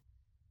tongue.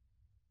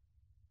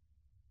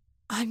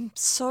 I'm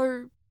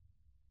so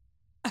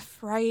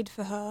afraid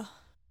for her,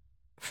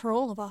 for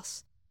all of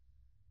us,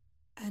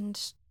 and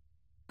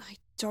I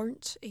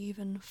don't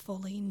even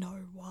fully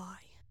know why.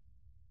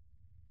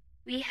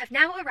 We have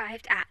now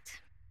arrived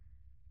at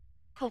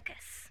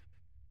Colchis.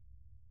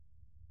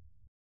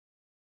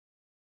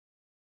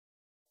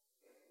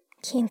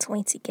 Can't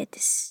wait to get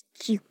this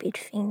stupid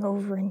thing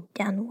over and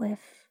done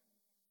with.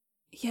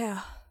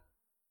 Yeah,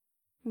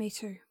 me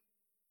too.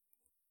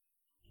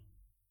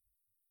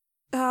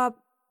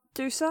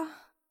 Dusa?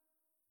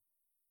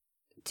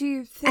 Do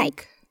you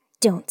think...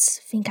 Don't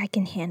think I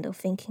can handle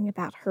thinking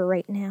about her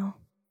right now.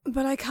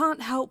 But I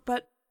can't help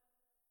but...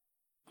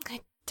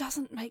 It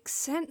doesn't make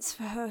sense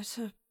for her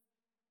to...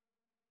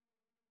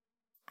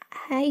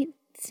 I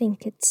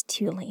think it's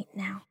too late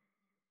now.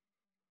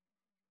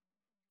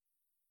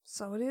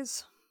 So it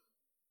is.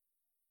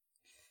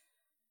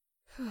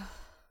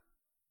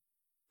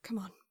 Come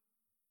on.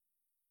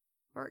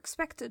 We're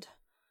expected.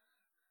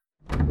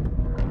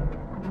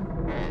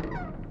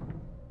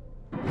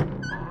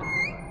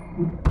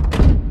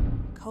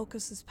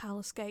 Colchis'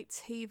 palace gates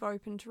heave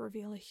open to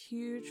reveal a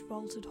huge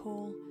vaulted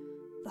hall,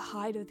 the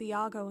height of the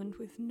Argo and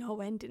with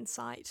no end in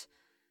sight.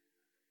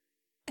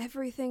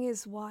 Everything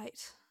is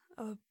white,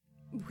 a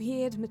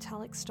weird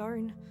metallic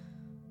stone,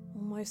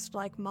 almost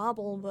like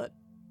marble, but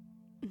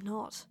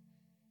not.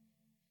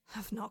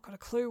 I've not got a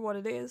clue what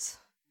it is.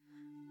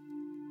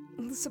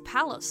 It's a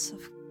palace.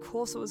 Of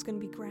course it was going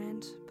to be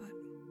grand, but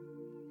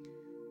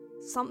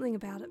something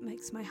about it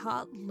makes my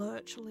heart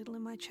lurch a little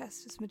in my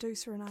chest as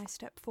Medusa and I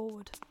step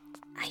forward.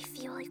 I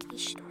feel like we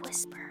should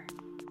whisper.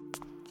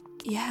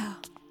 Yeah.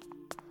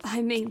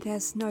 I mean,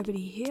 there's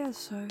nobody here,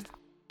 so...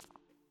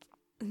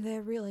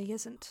 There really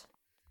isn't.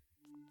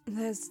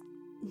 There's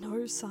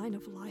no sign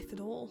of life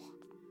at all.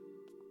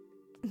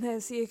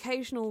 There's the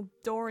occasional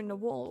door in the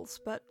walls,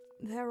 but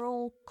they're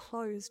all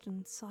closed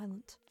and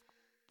silent.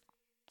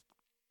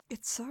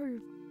 It's so...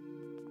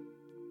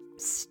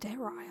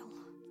 sterile.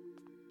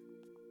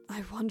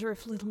 I wonder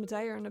if little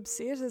Medea and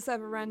Obsyrtus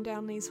ever ran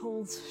down these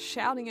halls,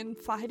 shouting and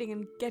fighting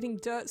and getting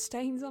dirt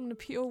stains on the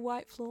pure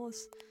white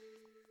floors.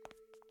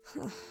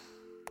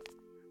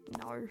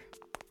 No.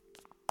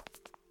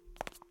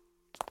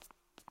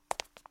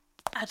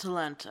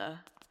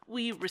 Atalanta,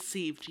 we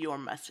received your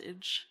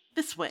message.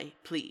 This way,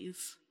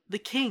 please. The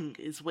king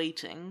is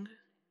waiting.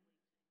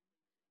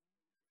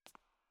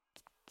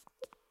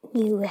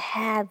 You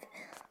have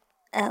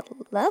a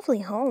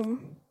lovely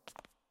home.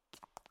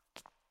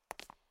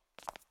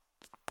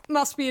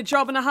 Must be a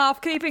job and a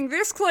half keeping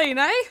this clean,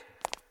 eh?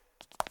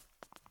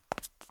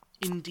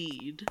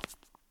 Indeed.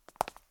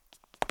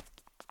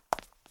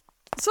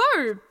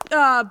 So,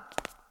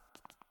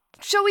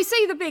 shall we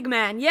see the big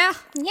man, yeah?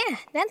 Yeah,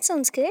 that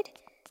sounds good.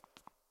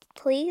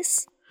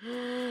 Please?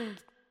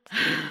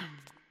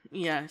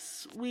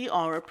 Yes, we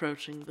are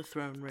approaching the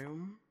throne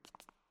room.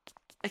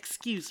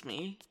 Excuse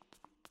me.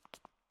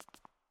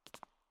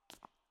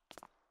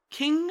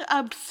 King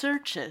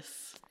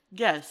Absyrtus,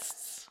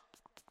 guests.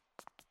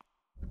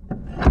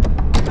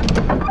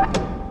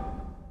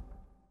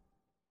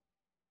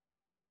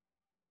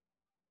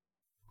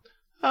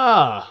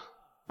 Ah,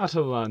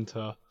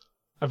 Atalanta.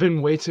 I've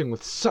been waiting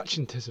with such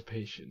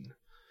anticipation.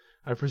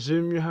 I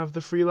presume you have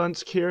the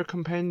Freelance Cure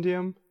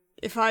Compendium?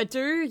 If I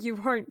do, you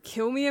won't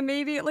kill me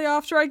immediately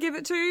after I give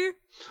it to you?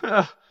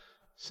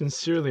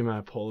 Sincerely, my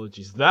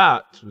apologies.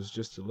 That was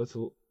just a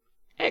little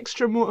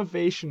extra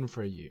motivation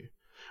for you.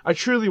 I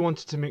truly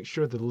wanted to make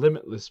sure the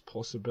limitless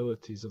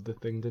possibilities of the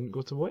thing didn't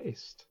go to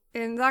waste.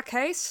 In that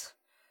case,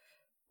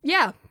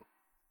 Yeah,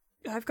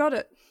 I've got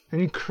it.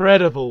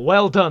 Incredible.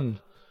 Well done.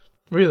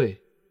 Really,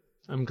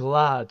 I'm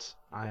glad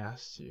I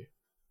asked you.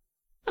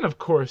 And of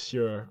course,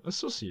 your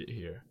associate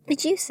here.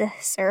 Medusa,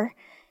 sir.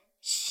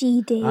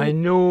 She did. I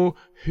know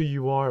who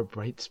you are,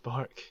 Bright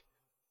Spark.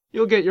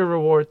 You'll get your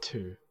reward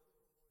too.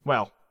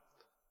 Well,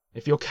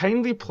 if you'll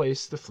kindly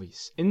place the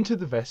fleece into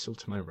the vessel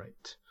to my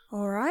right.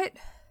 All right.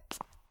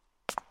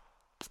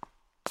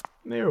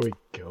 There we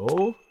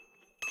go.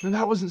 Now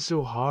that wasn't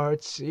so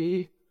hard,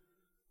 see?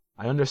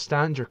 I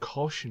understand your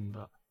caution,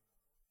 but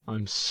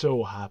I'm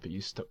so happy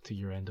you stuck to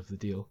your end of the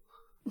deal.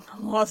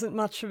 Wasn't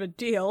much of a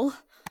deal.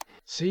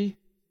 See?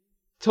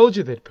 Told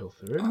you they'd pull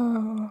through.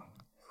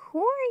 Who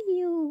are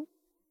you?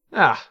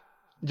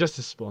 Just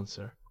a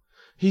sponsor.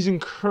 He's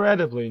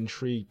incredibly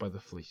intrigued by the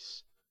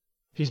fleece.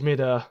 He's made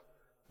a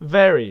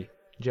very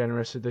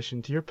generous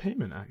addition to your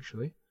payment,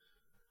 actually.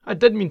 I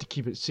did mean to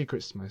keep it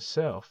secrets to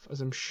myself, as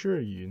I'm sure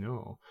you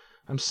know.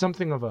 I'm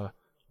something of a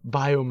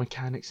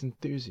biomechanics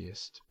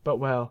enthusiast, but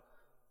well,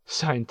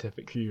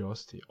 scientific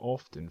curiosity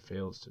often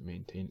fails to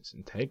maintain its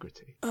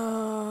integrity.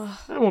 I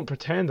won't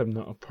pretend I'm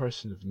not a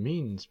person of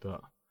means,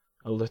 but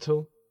a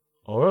little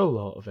or a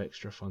lot of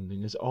extra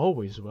funding is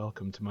always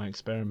welcome to my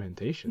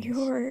experimentations.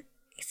 You're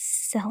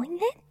selling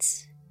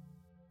it?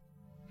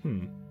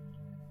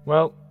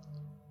 Well,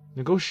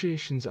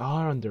 negotiations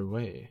are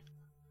underway.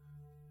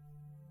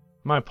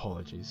 My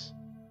apologies.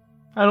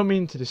 I don't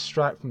mean to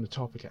distract from the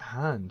topic at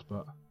hand,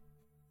 but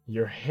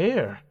your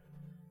hair,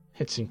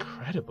 it's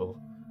incredible.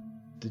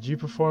 Did you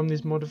perform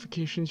these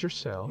modifications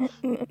yourself?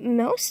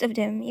 Most of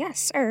them,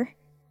 yes, sir.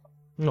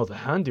 No, the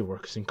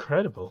handiwork is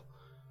incredible.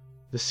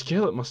 The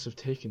skill it must have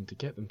taken to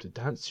get them to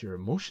dance to your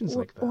emotions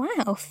like that.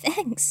 Wow,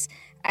 thanks.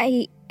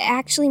 I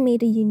actually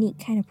made a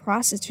unique kind of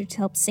processor to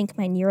help sync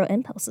my neural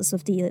impulses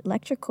with the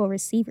electrical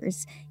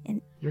receivers,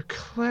 and... You're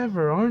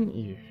clever, aren't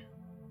you?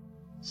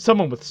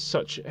 Someone with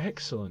such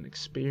excellent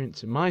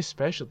experience in my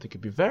specialty could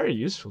be very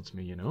useful to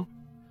me, you know?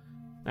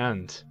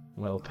 And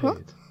well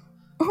paid.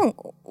 Huh?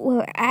 Oh,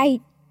 well,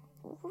 I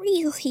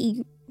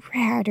really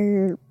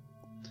rather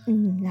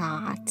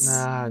not.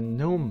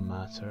 No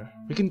matter.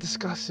 We can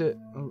discuss it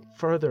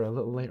further a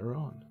little later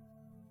on.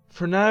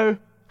 For now,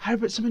 how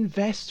about some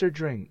investor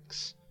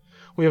drinks?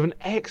 We have an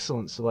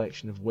excellent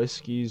selection of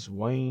whiskies,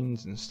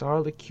 wines, and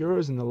star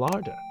liqueurs in the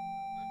larder.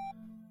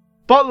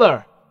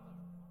 Butler!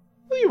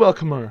 Will you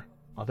welcome our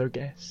other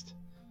guest?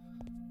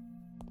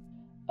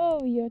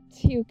 Oh, you're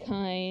too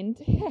kind.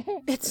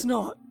 It's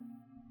not.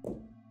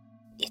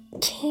 It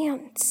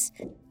can't.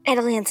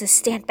 Atalanta,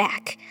 stand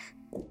back.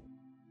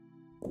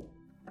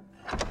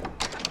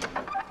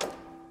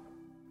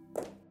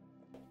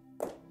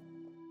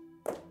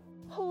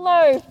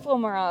 Hello,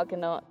 former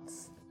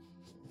Argonauts.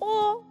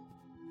 Or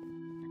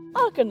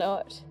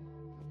Argonaut.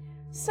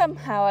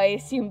 Somehow I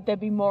assumed there'd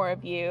be more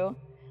of you.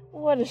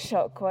 What a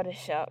shock, what a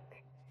shock.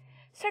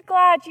 So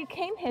glad you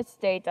came here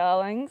today,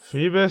 darlings.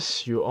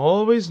 Phoebus, you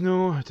always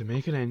know how to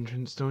make an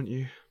entrance, don't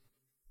you?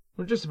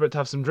 We're just about to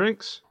have some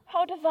drinks.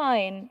 How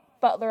divine.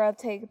 Butler I'll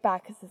take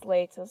back as his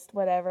latest,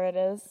 whatever it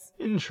is.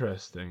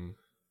 Interesting.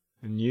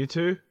 And you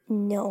two?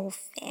 No,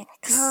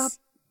 thanks.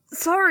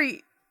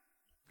 Sorry.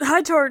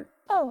 I don't...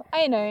 Oh,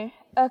 I know.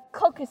 A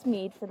caucus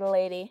mead for the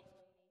lady.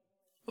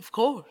 Of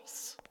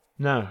course.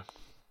 Now,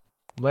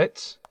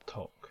 let's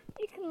talk.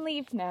 You can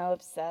leave now,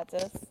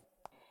 Absyrtus.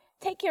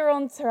 Take your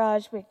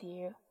entourage with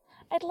you.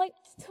 I'd like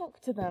to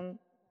talk to them.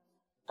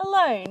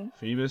 Alone.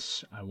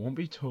 Phoebus, I won't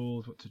be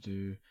told what to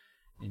do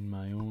in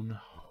my own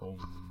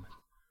home.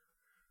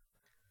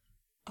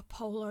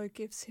 Apollo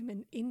gives him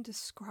an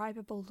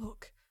indescribable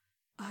look,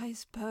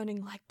 eyes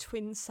burning like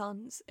twin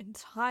suns,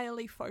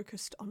 entirely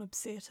focused on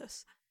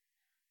Absyrtus.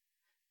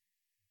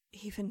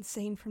 Even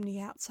seen from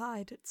the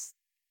outside, it's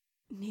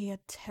near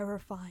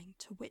terrifying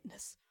to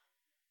witness.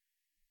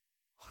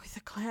 With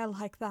a glare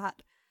like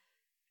that,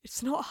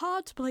 it's not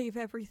hard to believe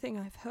everything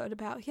I've heard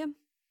about him.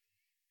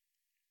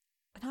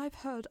 And I've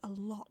heard a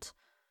lot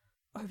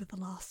over the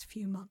last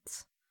few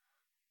months.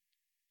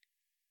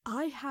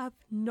 I have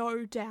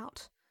no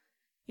doubt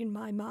in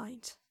my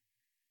mind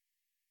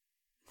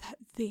that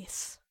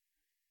this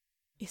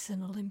is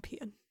an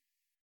Olympian.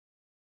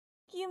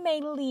 You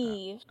may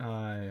leave.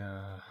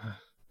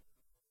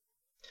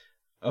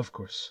 Of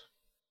course.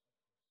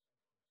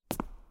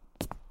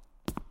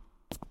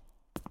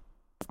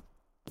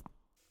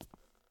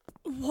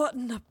 What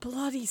in the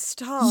bloody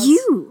stars?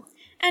 You!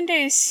 And I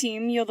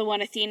assume you're the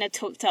one Athena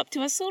talked up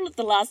to us all at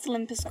the last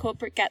Olympus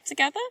corporate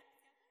get-together?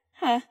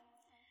 Huh.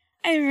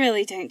 I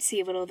really don't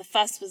see what all the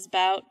fuss was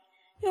about.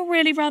 You're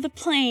really rather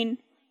plain.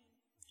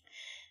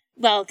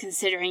 Well,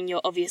 considering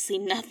you're obviously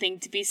nothing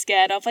to be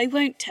scared of, I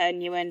won't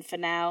turn you in for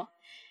now.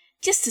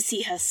 Just to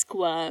see her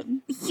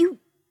squirm. You...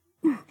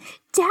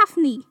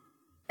 Daphne!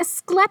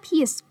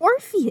 Asclepius,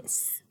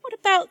 Orpheus! What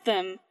about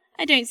them?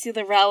 I don't see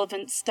the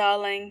relevance,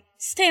 darling.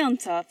 Stay on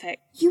topic.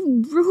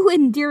 You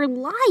ruined their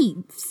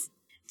lives!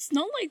 It's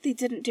not like they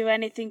didn't do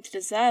anything to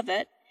deserve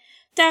it.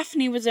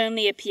 Daphne was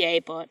only a PA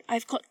bot.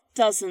 I've got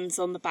dozens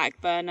on the back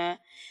burner.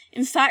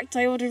 In fact,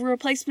 I ordered a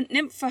replacement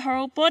nymph for her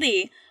old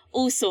body.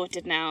 All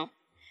sorted now.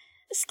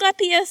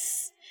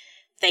 Asclepius,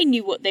 they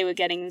knew what they were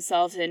getting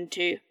themselves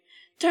into.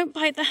 Don't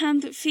bite the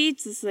hand that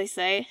feeds, as they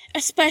say,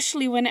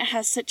 especially when it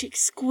has such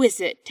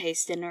exquisite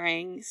taste in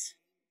rings.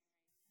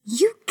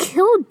 You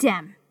killed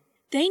them!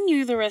 They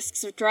knew the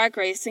risks of drag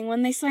racing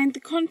when they signed the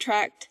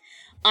contract.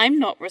 I'm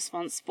not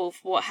responsible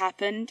for what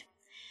happened.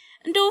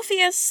 And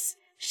Orpheus,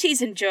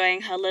 she's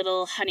enjoying her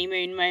little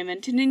honeymoon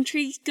moment and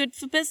intrigue's good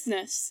for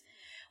business.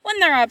 When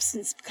their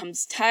absence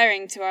becomes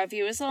tiring to our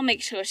viewers, I'll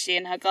make sure she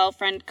and her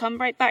girlfriend come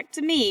right back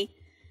to me.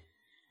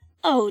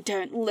 Oh,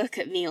 don't look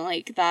at me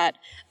like that.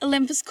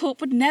 Olympus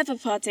Corp would never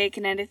partake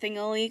in anything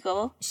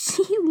illegal.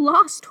 She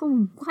lost her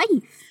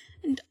wife.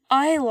 And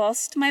I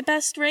lost my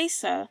best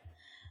racer.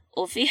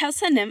 Orphe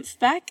has her nymph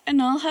back,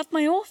 and I'll have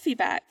my Orphe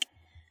back.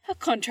 Her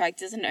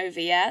contract isn't over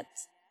yet.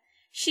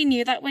 She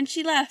knew that when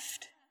she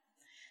left.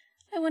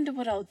 I wonder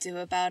what I'll do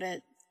about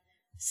it.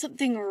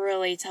 Something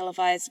really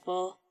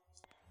televisable.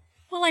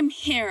 While I'm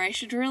here, I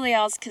should really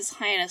ask His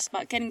Highness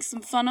about getting some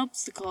fun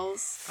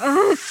obstacles.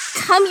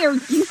 Come here,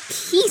 you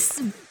piece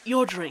of...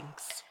 Your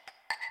drinks.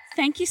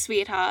 Thank you,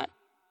 sweetheart.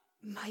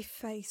 My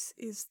face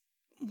is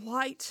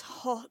white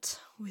hot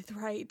with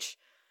rage.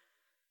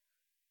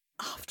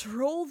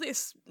 After all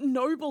this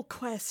noble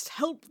quest,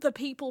 help the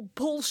people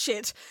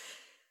bullshit,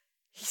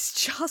 he's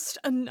just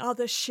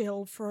another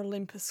shill for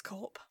Olympus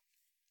Corp.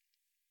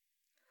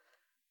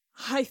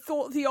 I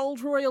thought the old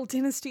royal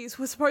dynasties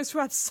were supposed to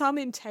have some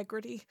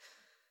integrity,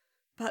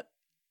 but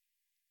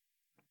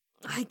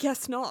I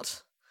guess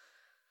not.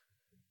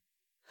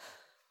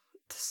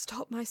 To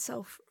stop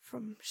myself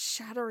from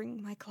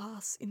shattering my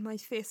glass in my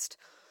fist,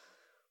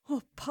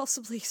 or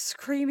possibly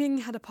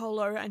screaming at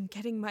Apollo and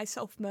getting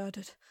myself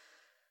murdered,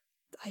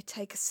 I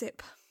take a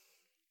sip.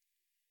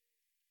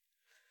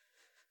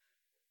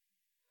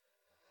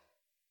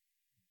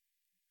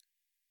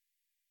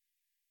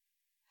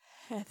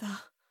 Heather,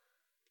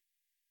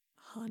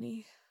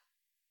 honey,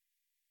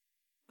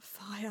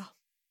 fire.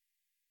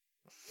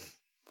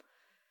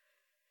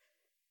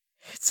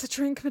 It's a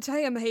drink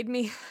Matea made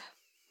me.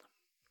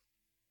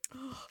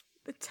 Oh,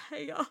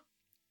 Matea.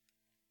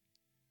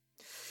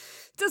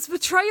 Does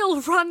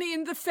betrayal run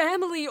in the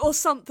family or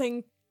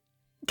something?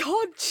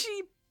 God,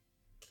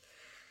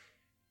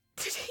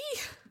 Did he...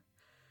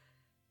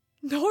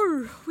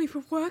 No, we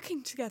were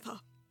working together.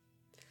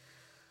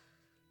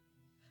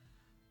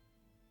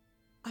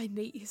 I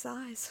meet his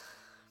eyes,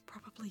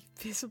 probably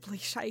visibly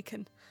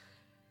shaken.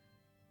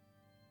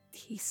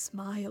 He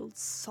smiled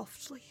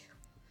softly.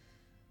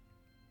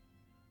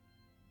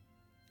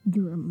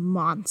 You're a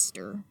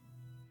monster.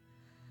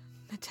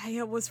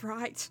 Matea was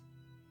right.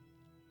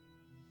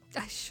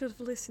 I should have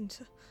listened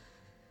to...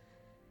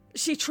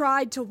 She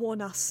tried to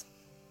warn us.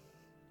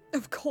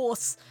 Of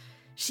course,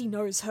 she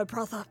knows her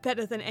brother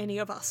better than any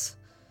of us.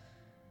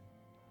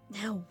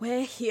 Now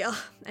we're here,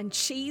 and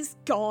she's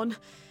gone,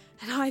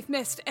 and I've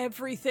messed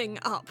everything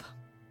up.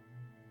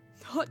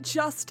 Not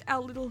just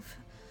our little...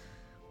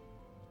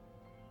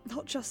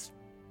 Not just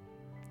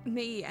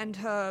me and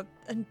her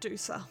and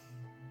Dusa.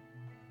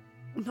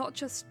 Not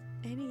just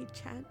any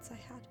chance I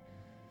had.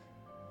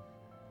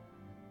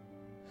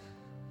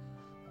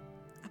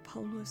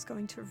 Apollo's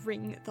going to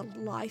wring the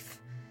life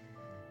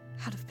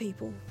out of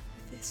people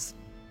with this.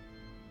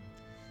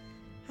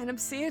 And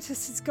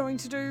Absyrtus is going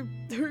to do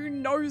who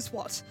knows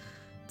what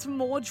to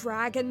more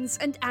dragons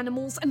and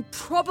animals and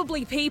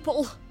probably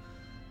people.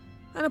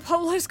 And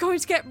Apollo's going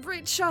to get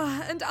richer,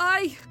 and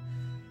I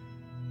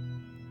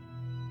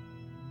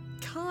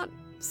can't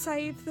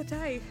save the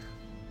day.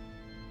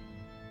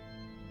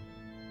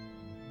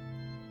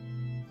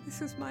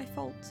 This is my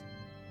fault.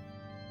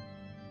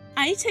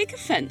 I take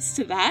offense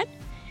to that.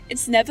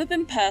 It's never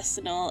been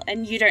personal,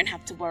 and you don't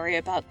have to worry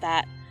about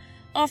that.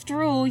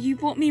 After all, you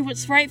bought me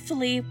what's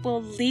rightfully,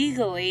 well,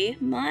 legally,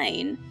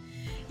 mine.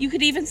 You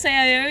could even say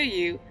I owe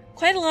you.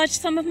 Quite a large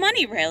sum of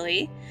money,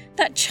 really.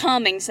 That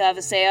charming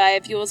service AI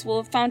of yours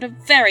will have found a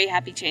very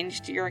happy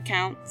change to your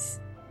accounts.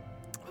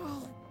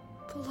 Oh,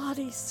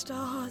 bloody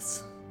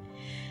stars.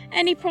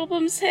 Any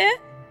problems here?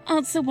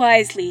 Answer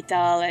wisely,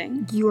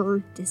 darling.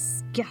 You're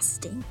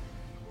disgusting.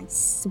 I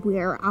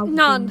swear I'll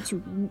None. go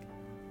to...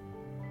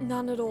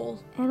 None at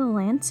all.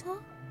 Atalanta?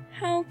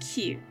 How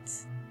cute.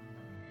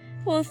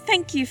 Well,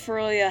 thank you for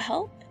all your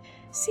help.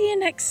 See you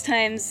next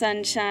time,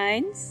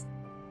 sunshines.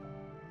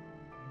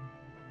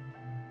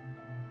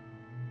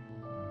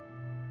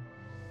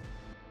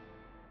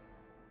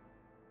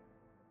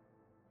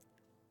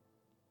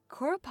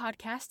 Korra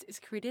Podcast is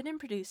created and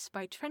produced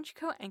by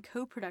Trenchcoat and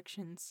Co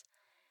Productions.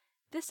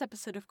 This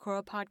episode of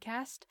Korra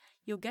Podcast,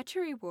 You'll Get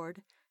Your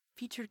Reward,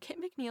 featured Kit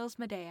McNeil as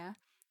Medea,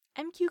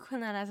 MQ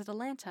Quinlan as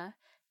Atalanta,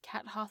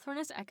 Kat Hawthorne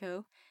as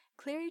Echo,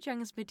 Clary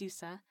Jung as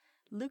Medusa,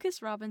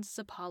 Lucas Robbins as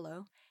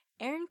Apollo,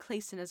 Aaron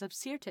Clayson as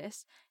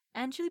Absyrtus,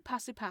 Anjali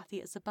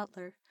Pasupathy as the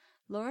butler,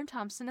 Lauren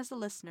Thompson as the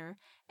listener,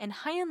 and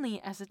Hyan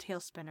Lee as the tail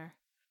spinner.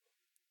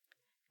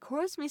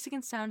 Korra's music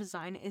and sound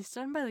design is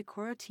done by the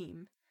Korra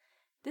team.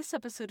 This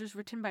episode was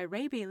written by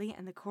Ray Bailey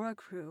and the Korra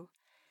crew.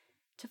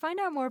 To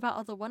find out more about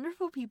all the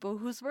wonderful people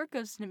whose work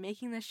goes into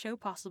making this show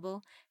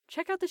possible,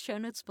 check out the show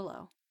notes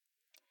below.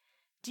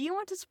 Do you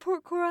want to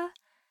support Cora?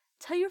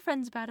 Tell your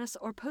friends about us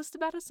or post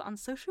about us on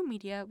social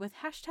media with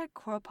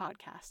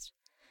 #CoraPodcast.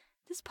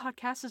 This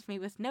podcast is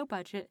made with no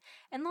budget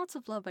and lots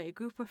of love by a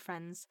group of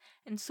friends,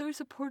 and so your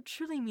support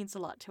truly means a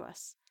lot to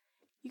us.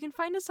 You can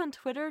find us on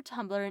Twitter,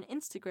 Tumblr, and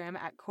Instagram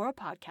at Cora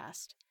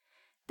Podcast.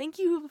 Thank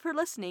you for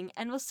listening,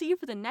 and we'll see you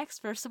for the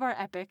next verse of our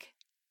epic.